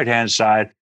to the right-hand side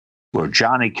where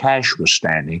Johnny Cash was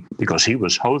standing because he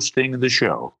was hosting the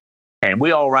show. And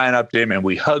we all ran up to him and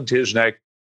we hugged his neck.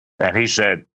 And he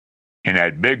said, in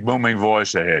that big booming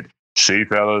voice ahead, see,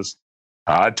 fellas,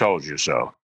 I told you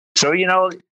so. So,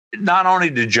 not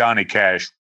only did Johnny Cash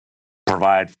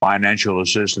provide financial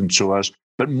assistance to us,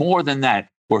 But more than that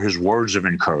were his words of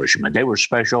encouragement. They were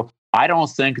special. I don't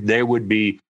think there would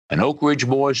be an Oak Ridge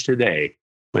Boys today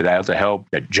without the help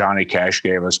that Johnny Cash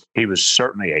gave us. He was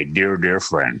certainly a dear, dear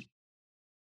friend.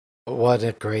 What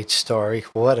a great story.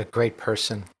 What a great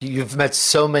person. You've met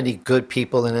so many good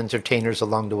people and entertainers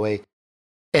along the way.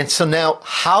 And so now,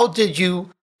 how did you,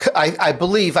 I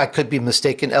believe, I could be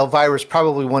mistaken, Elvira is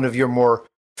probably one of your more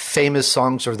famous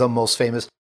songs, or the most famous.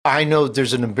 I know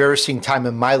there's an embarrassing time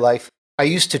in my life. I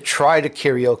used to try to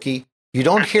karaoke. You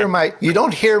don't hear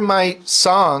my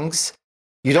songs.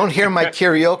 You don't hear my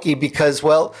karaoke because,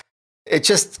 well, it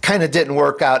just kind of didn't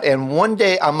work out. And one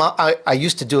day, I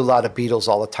used to do a lot of Beatles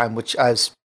all the time, which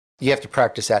you have to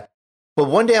practice that. But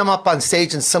one day I'm up on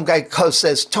stage and some guy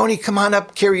says, Tony, come on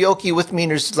up karaoke with me.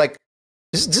 And there's like,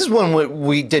 this is when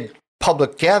we did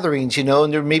public gatherings,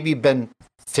 and there maybe been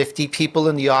 50 people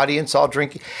in the audience all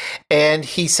drinking. And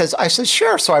he says, I said,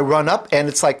 sure. So I run up and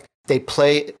it's like, they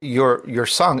play your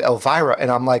song, Elvira. And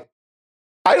I'm like,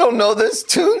 I don't know this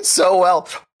tune so well,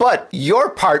 but your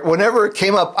part, whenever it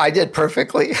came up, I did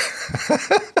perfectly.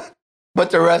 But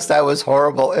the rest, that was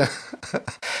horrible.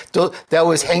 That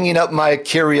was hanging up my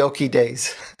karaoke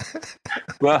days.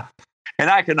 Well, and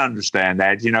I can understand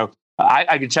that.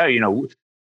 I can tell you,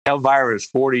 Elvira is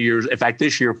 40 years, in fact,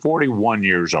 this year, 41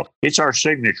 years old. It's our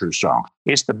signature song.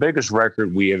 It's the biggest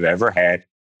record we have ever had.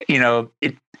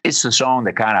 It's the song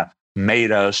that kind of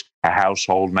made us a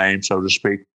household name, so to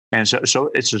speak. And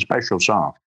so it's a special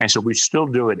song. And so we still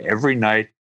do it every night.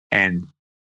 And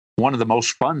one of the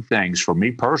most fun things for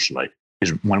me personally is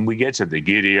when we get to the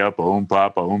giddy up,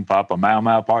 papa,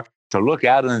 mau part, to look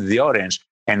out into the audience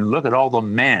and look at all the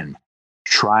men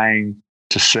trying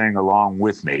to sing along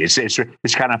with me. It's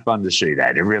kind of fun to see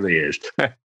that. It really is.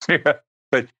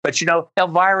 But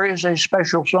Elvira is a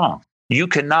special song. You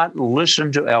cannot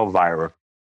listen to Elvira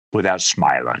without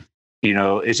smiling.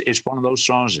 It's one of those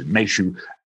songs that makes you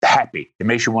happy. It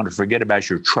makes you want to forget about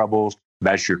your troubles,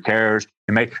 about your cares.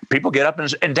 It makes people get up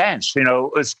and dance.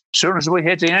 As soon as we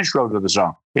hit the intro to the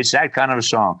song, it's that kind of a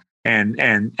song. And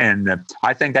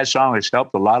I think that song has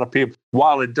helped a lot of people.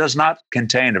 While it does not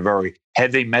contain a very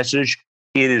heavy message,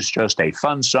 it is just a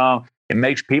fun song. It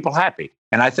makes people happy.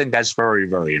 And I think that's very,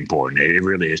 very important. It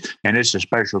really is. And it's a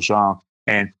special song.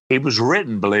 And it was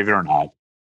written, believe it or not,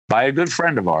 by a good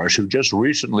friend of ours who just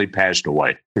recently passed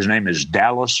away. His name is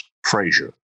Dallas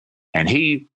Frazier. And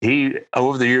he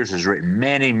over the years has written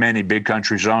many, many big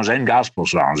country songs and gospel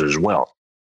songs as well.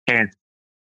 And,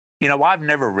 I've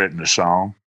never written a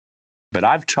song, but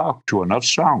I've talked to enough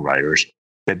songwriters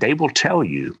that they will tell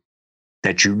you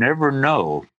that you never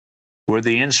know where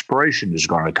the inspiration is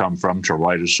going to come from to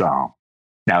write a song.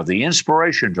 Now, the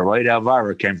inspiration to write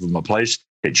Elvira came from a place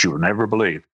that you will never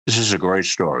believe. This is a great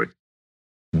story.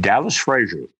 Dallas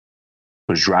Frazier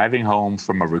was driving home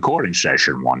from a recording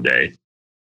session one day,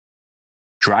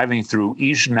 driving through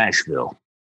East Nashville,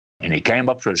 and he came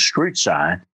up to a street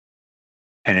sign,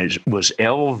 and it was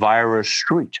Elvira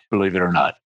Street, believe it or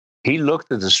not. He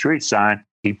looked at the street sign.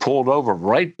 He pulled over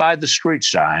right by the street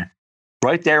sign,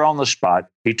 right there on the spot.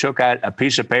 He took out a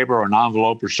piece of paper or an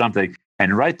envelope or something,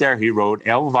 and right there he wrote,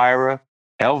 Elvira,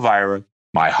 Elvira,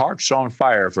 my heart's on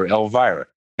fire for Elvira.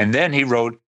 And then he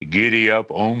wrote, giddy up,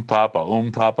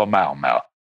 papa, mau.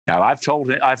 Now,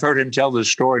 I've heard him tell this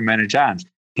story many times.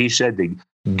 He said the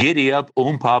giddy up,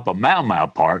 papa, mau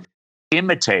part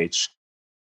imitates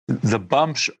the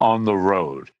bumps on the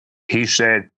road. He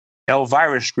said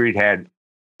Elvira Street had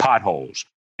potholes.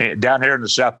 Down here in the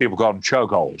South, people call them chug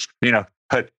holes, and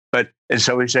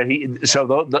so he said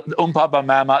the papa,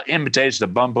 mau imitates the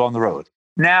bump on the road.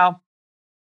 Now,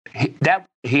 he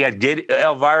had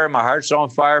Elvira, my heart's on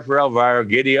fire for Elvira,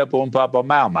 giddy up, papa,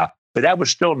 mau. But that was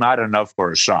still not enough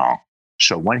for a song.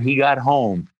 So when he got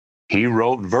home, he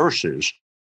wrote verses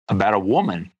about a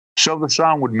woman, so the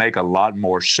song would make a lot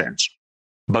more sense.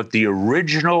 But the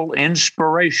original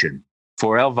inspiration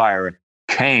for Elvira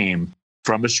came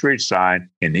from a street sign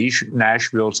in East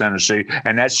Nashville, Tennessee,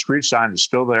 and that street sign is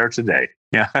still there today.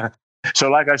 Yeah. So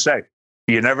like I say,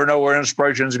 you never know where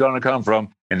inspiration is going to come from.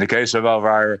 In the case of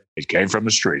Elvira, it came from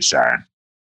a street sign.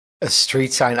 A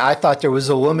street sign. I thought there was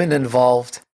a woman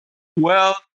involved.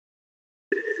 Well,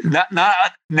 not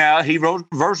now. He wrote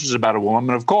verses about a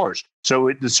woman, of course,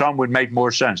 so the song would make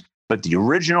more sense. But the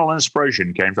original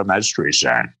inspiration came from that street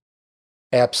sign.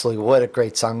 Absolutely. What a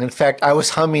great song. In fact, I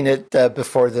was humming it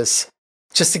before this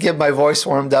just to get my voice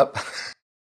warmed up.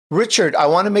 Richard, I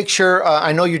want to make sure,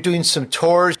 I know you're doing some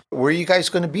tours. Where are you guys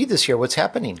going to be this year? What's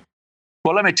happening?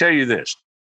 Well, let me tell you this.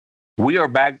 We are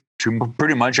back to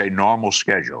pretty much a normal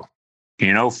schedule.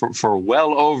 For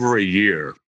well over a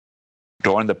year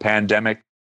during the pandemic,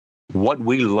 what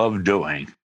we love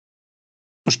doing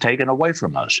was taken away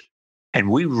from us.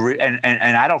 And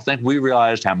and I don't think we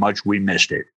realized how much we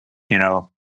missed it, you know.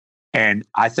 And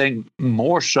I think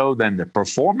more so than the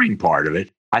performing part of it,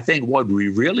 I think what we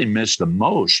really missed the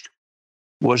most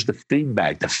was the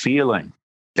feedback, the feeling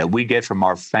that we get from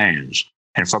our fans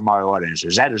and from our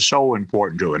audiences. That is so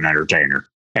important to an entertainer.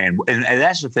 And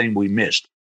that's the thing we missed.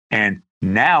 And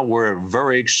now we're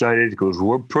very excited because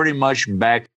we're pretty much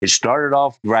back. It started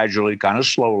off gradually, kind of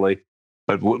slowly,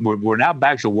 but we're now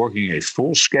back to working a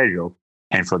full schedule.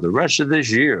 And for the rest of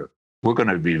this year, we're going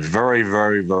to be very,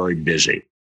 very, very busy.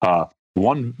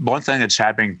 One thing that's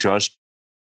happening to us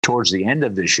towards the end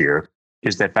of this year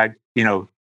is the fact, you know,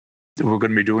 we're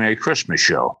going to be doing a Christmas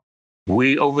show.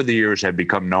 We, over the years, have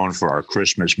become known for our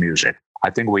Christmas music. I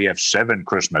think we have 7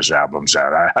 Christmas albums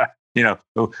out. You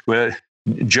know,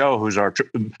 Joe, who's our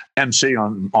MC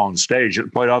on stage,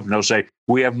 quite often he'll say,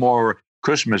 we have more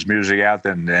Christmas music out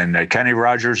than Kenny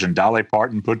Rogers and Dolly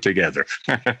Parton put together.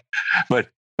 But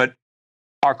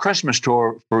our Christmas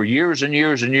tour for years and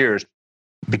years and years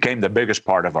became the biggest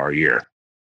part of our year.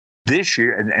 This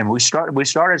year, and we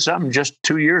started something just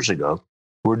 2 years ago.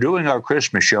 We're doing our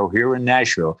Christmas show here in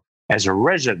Nashville as a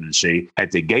residency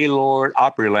at the Gaylord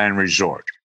Opryland Resort,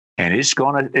 and it's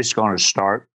gonna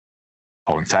start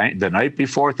on the night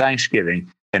before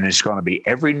Thanksgiving, and it's going to be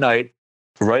every night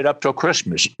right up till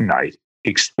Christmas night,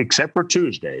 except for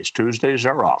Tuesdays. Tuesdays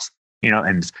are off, you know,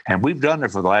 and we've done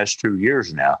it for the last 2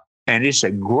 years now, and it's a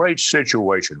great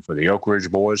situation for the Oak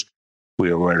Ridge Boys.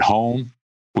 We are at home.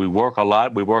 We work a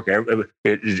lot. We work I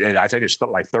think it's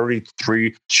like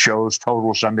 33 shows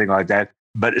total, something like that.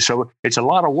 But so it's a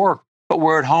lot of work, but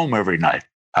we're at home every night.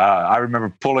 I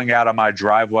remember pulling out of my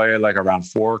driveway like around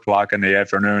 4:00 in the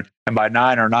afternoon, and by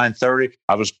 9 or 9:30,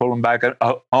 I was pulling back at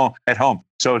home.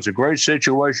 So it's a great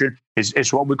situation.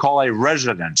 It's what we call a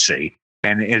residency,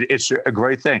 and it's a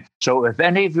great thing. So if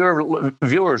any of your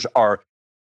viewers are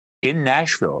in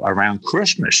Nashville around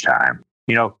Christmas time,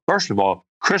 you know, first of all,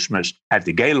 Christmas at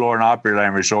the Gaylord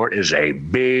Opryland Resort is a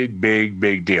big, big,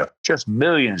 big deal. Just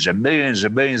millions and millions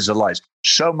and millions of lights.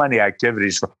 So many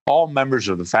activities for all members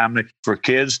of the family, for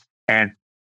kids. And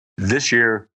this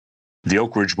year, the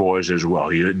Oak Ridge Boys as well,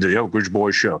 the Oak Ridge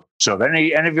Boys show. So if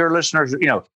any of your listeners, you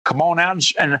know, come on out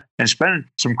and spend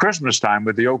some Christmas time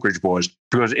with the Oak Ridge Boys,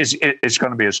 because it's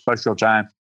going to be a special time.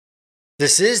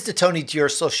 This is the Tony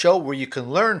DUrso Show, where you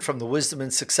can learn from the wisdom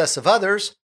and success of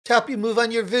others to help you move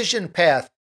on your vision path.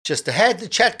 Just ahead, the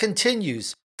chat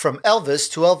continues from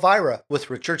Elvis to Elvira with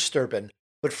Richard Sterban.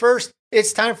 But first,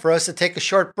 it's time for us to take a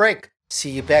short break. See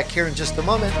you back here in just a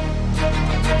moment.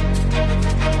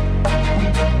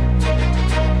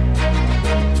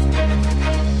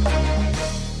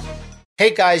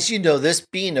 Hey guys, you know this,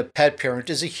 being a pet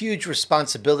parent is a huge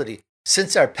responsibility.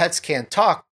 Since our pets can't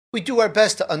talk, we do our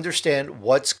best to understand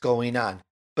what's going on.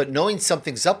 But knowing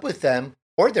something's up with them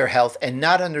or their health and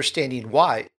not understanding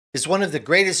why is one of the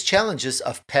greatest challenges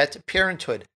of pet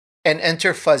parenthood. And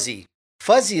enter Fuzzy.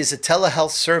 Fuzzy is a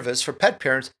telehealth service for pet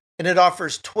parents, and it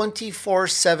offers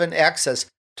 24/7 access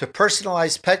to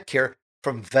personalized pet care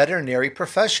from veterinary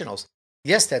professionals.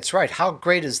 Yes, that's right. How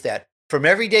great is that? From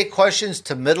everyday questions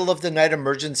to middle-of-the-night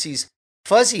emergencies,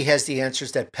 Fuzzy has the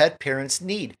answers that pet parents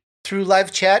need through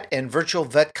live chat and virtual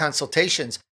vet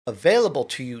consultations available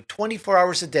to you 24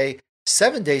 hours a day,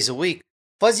 7 days a week.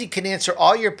 Fuzzy can answer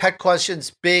all your pet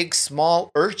questions, big,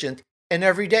 small, urgent, and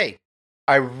every day.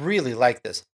 I really like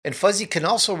this. And Fuzzy can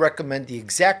also recommend the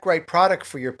exact right product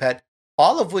for your pet,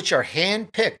 all of which are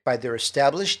hand-picked by their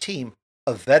established team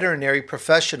of veterinary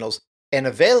professionals and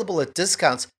available at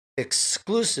discounts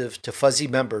exclusive to Fuzzy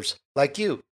members like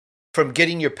you. From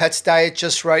getting your pet's diet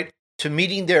just right, to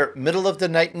meeting their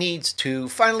middle-of-the-night needs, to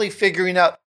finally figuring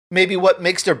out maybe what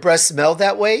makes their breath smell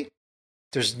that way,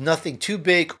 there's nothing too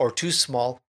big or too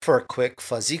small for a quick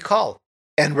Fuzzy call.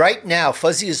 And right now,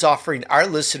 Fuzzy is offering our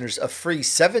listeners a free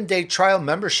 7-day trial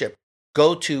membership.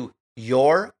 Go to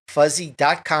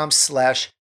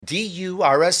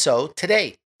yourfuzzy.com/DURSO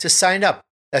today to sign up.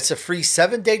 That's a free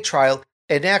 7-day trial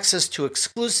and access to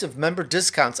exclusive member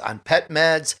discounts on pet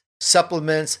meds,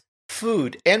 supplements,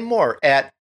 food, and more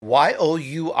at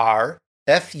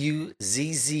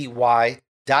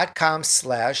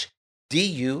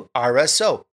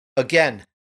yourfuzzy.com/DURSO. Again,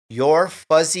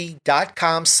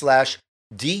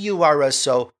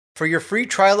 yourfuzzy.com/DURSO for your free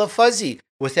trial of Fuzzy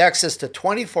with access to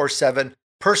 24/7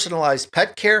 personalized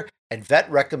pet care and vet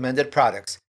recommended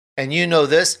products. And you know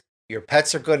this, your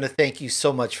pets are going to thank you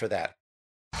so much for that.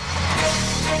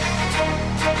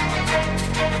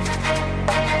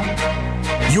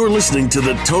 You're listening to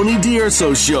the Tony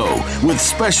DUrso Show with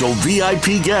special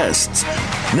VIP guests.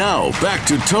 Now, back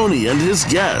to Tony and his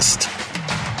guest.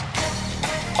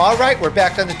 All right, we're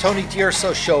back on the Tony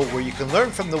DUrso Show, where you can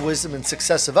learn from the wisdom and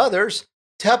success of others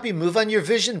to help you move on your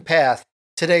vision path.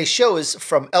 Today's show is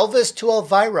From Elvis to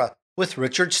Elvira with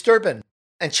Richard Sterban.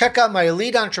 And check out my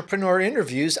Elite Entrepreneur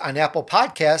interviews on Apple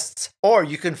Podcasts, or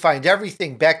you can find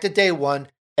everything back to day one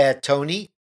at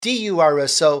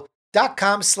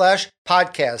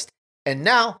TonyDUrso.com/podcast. And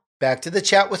now, back to the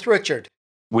chat with Richard.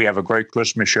 We have a great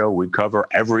Christmas show. We cover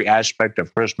every aspect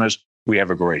of Christmas. We have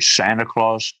a great Santa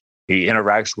Claus. He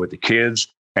interacts with the kids,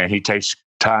 and he takes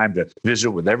time to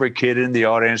visit with every kid in the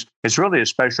audience. It's really a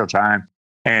special time.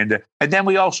 And then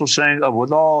we also sing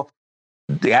with all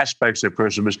the aspects of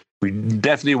Christmas. We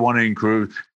definitely want to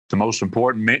include the most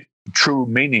important, true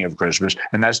meaning of Christmas,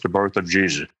 and that's the birth of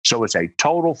Jesus. So it's a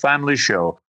total family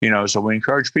show. So we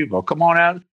encourage people, come on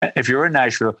out. If you're in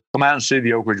Nashville, come out and see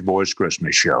the Oak Ridge Boys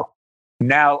Christmas show.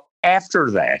 Now,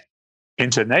 after that,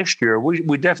 into next year,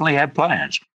 we definitely have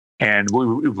plans. And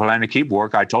we plan to keep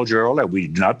work. I told you earlier, we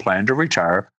do not plan to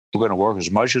retire. We're going to work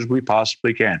as much as we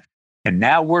possibly can. And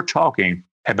now we're talking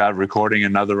about recording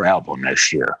another album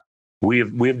next year.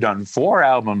 We've done 4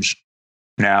 albums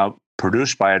now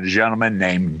produced by a gentleman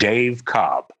named Dave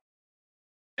Cobb.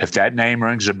 If that name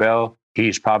rings a bell,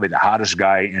 he's probably the hottest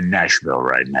guy in Nashville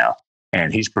right now.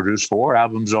 And he's produced 4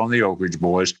 albums on the Oak Ridge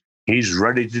Boys. He's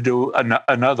ready to do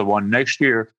another one next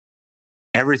year.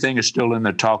 Everything is still in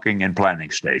the talking and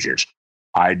planning stages.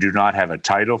 I do not have a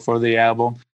title for the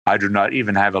album. I do not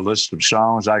even have a list of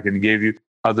songs I can give you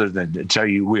other than to tell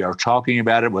you we are talking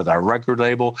about it with our record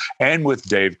label and with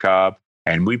Dave Cobb.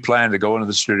 And we plan to go into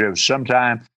the studio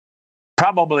sometime,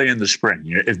 probably in the spring,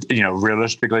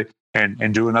 realistically,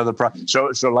 and do another project.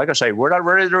 So like I say, we're not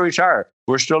ready to retire.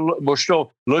 We're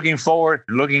still looking forward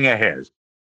and looking ahead.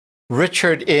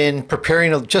 Richard, in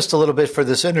preparing just a little bit for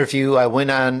this interview, I went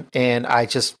on and I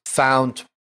just found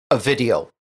a video.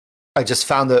 I just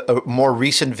found a more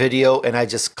recent video, and I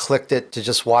just clicked it to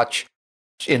just watch,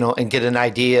 and get an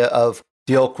idea of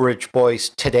the Oak Ridge Boys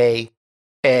today.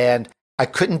 And I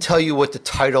couldn't tell you what the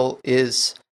title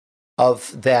is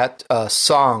of that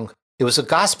song. It was a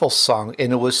gospel song,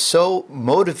 and it was so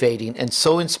motivating and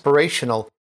so inspirational.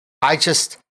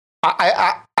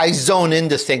 I zone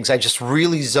into things. I just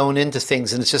really zone into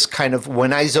things. And it's just kind of,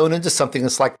 when I zone into something,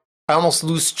 it's like I almost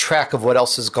lose track of what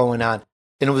else is going on.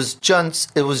 And it was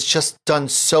just done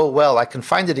so well. I can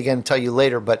find it again and tell you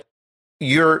later, but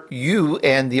you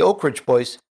and the Oak Ridge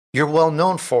Boys, you're well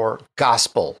known for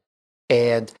gospel.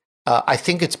 And I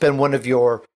think it's been one of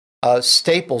your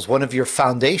staples, one of your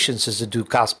foundations is to do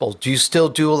gospel. Do you still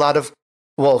do a lot of,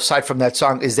 aside from that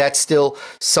song, is that still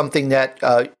something that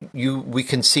we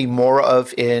can see more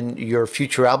of in your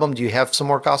future album? Do you have some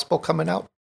more gospel coming out?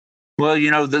 Well,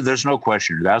 there's no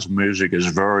question. Gospel music is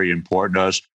very important to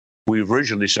us. We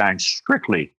originally sang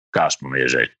strictly gospel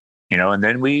music, and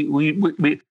then we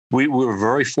were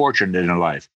very fortunate in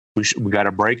life. We got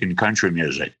a break in country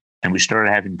music, and we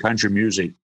started having country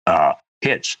music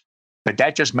hits. But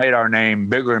that just made our name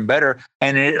bigger and better,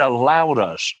 and it allowed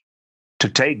us to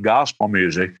take gospel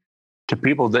music to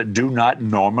people that do not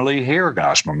normally hear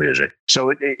gospel music.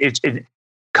 So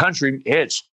country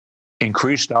hits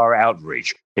increased our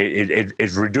outreach.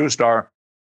 It reduced our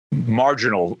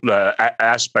marginal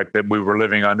aspect that we were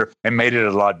living under and made it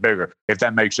a lot bigger. If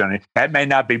that makes any, that may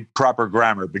not be proper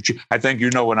grammar, but I think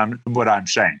you know what I'm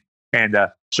saying. And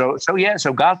so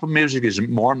gospel music is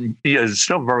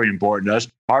still very important to us.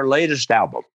 Our latest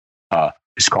album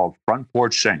is called Front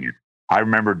Porch Singing. I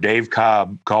remember Dave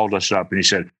Cobb called us up and he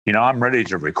said, I'm ready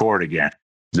to record again.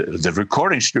 The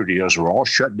recording studios were all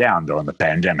shut down during the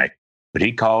pandemic. But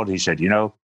he called, he said,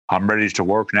 I'm ready to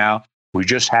work now. We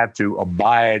just have to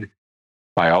abide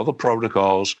by all the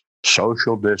protocols,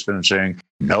 social distancing,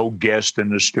 no guest in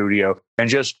the studio, and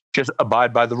just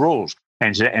abide by the rules.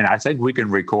 And I think we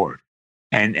can record.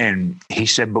 And he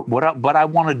said, but what I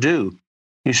want to do,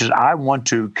 he says, I want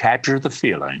to capture the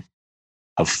feeling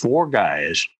of 4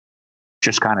 guys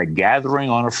just kind of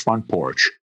gathering on a front porch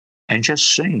and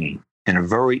just singing in a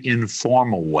very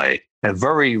informal way, a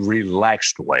very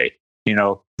relaxed way,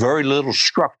 very little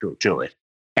structure to it.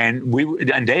 And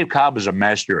Dave Cobb is a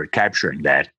master at capturing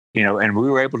that, and we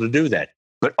were able to do that.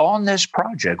 But on this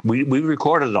project, we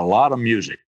recorded a lot of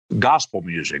music. Gospel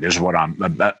music is what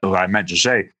I meant to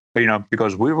say,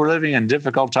 because we were living in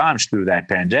difficult times through that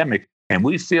pandemic, and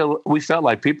we felt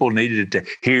like people needed to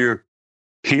hear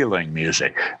healing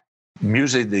music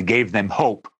that gave them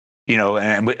hope,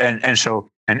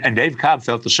 and Dave Cobb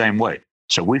felt the same way.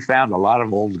 So we found a lot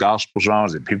of old gospel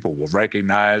songs that people will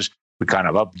recognize. We kind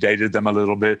of updated them a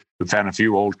little bit. We found a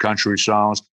few old country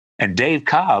songs. And Dave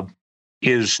Cobb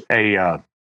is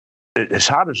as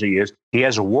hot as he is, he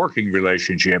has a working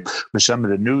relationship with some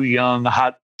of the new, young,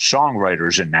 hot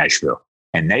songwriters in Nashville.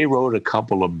 And they wrote a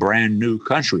couple of brand new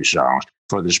country songs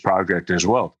for this project as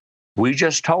well. We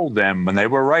just told them when they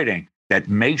were writing that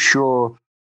make sure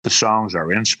the songs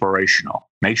are inspirational.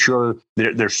 Make sure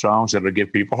they're songs that will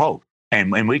give people hope.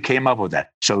 And we came up with that.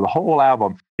 So the whole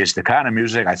album is the kind of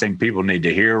music I think people need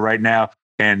to hear right now.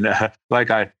 And like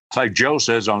Joe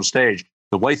says on stage,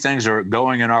 the way things are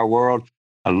going in our world,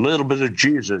 a little bit of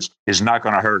Jesus is not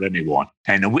going to hurt anyone.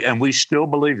 And we still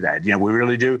believe that. We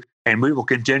really do. And we will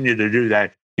continue to do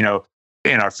that, in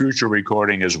our future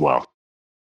recording as well.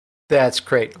 That's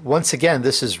great. Once again,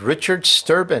 this is Richard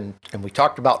Sterban, and we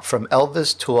talked about From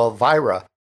Elvis to Elvira.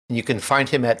 And you can find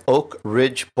him at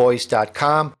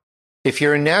oakridgeboys.com. If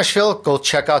you're in Nashville, go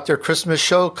check out their Christmas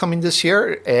show coming this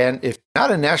year. And if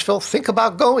not in Nashville, think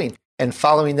about going and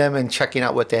following them and checking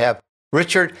out what they have.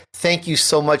 Richard, thank you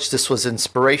so much. This was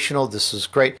inspirational. This was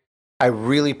great. I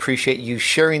really appreciate you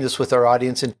sharing this with our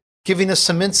audience and giving us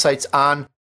some insights on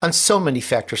so many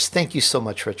factors. Thank you so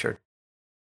much, Richard.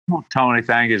 Well, Tony,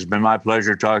 thank you. It's been my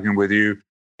pleasure talking with you.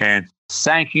 And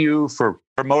thank you for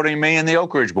promoting me and the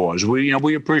Oak Ridge Boys.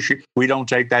 We appreciate, we don't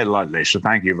take that lightly. So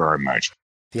thank you very much.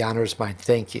 The honor is mine.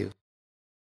 Thank you.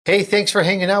 Hey, thanks for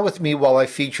hanging out with me while I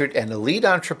featured an elite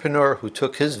entrepreneur who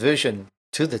took his vision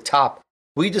to the top.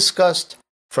 We discussed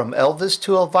From Elvis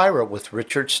to Elvira with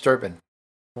Richard Sterban.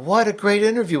 What a great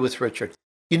interview with Richard.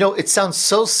 It sounds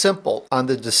so simple on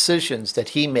the decisions that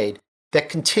he made that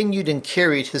continued and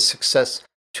carried his success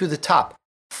to the top.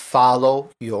 Follow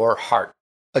your heart.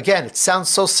 Again, it sounds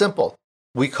so simple.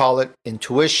 We call it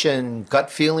intuition,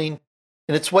 gut feeling,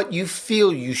 and it's what you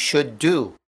feel you should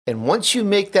do. And once you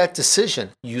make that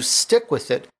decision, you stick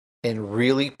with it and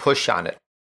really push on it.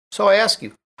 So I ask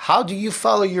you, how do you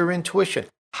follow your intuition?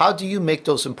 How do you make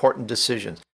those important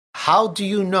decisions? How do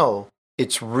you know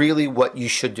it's really what you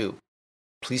should do?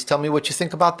 Please tell me what you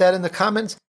think about that in the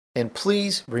comments. And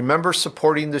please remember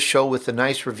supporting the show with a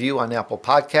nice review on Apple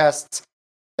Podcasts,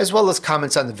 as well as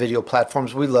comments on the video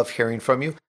platforms. We love hearing from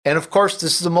you. And of course,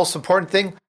 this is the most important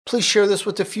thing. Please share this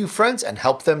with a few friends and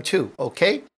help them too,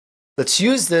 okay? Let's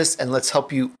use this and let's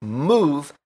help you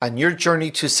move on your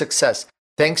journey to success.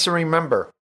 Thanks, and remember,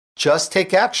 just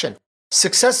take action.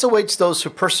 Success awaits those who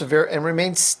persevere and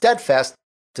remain steadfast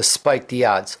despite the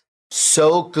odds.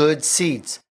 Sow good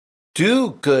seeds,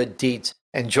 do good deeds,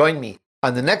 and join me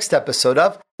on the next episode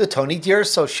of The Tony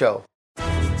DUrso Show.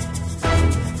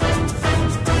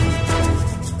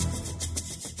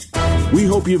 We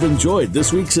hope you've enjoyed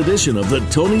this week's edition of The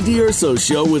Tony DUrso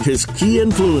Show with his key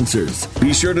influencers.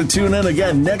 Be sure to tune in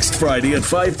again next Friday at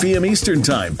 5 p.m. Eastern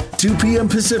Time, 2 p.m.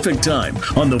 Pacific Time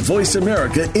on the Voice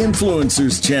America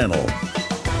Influencers channel.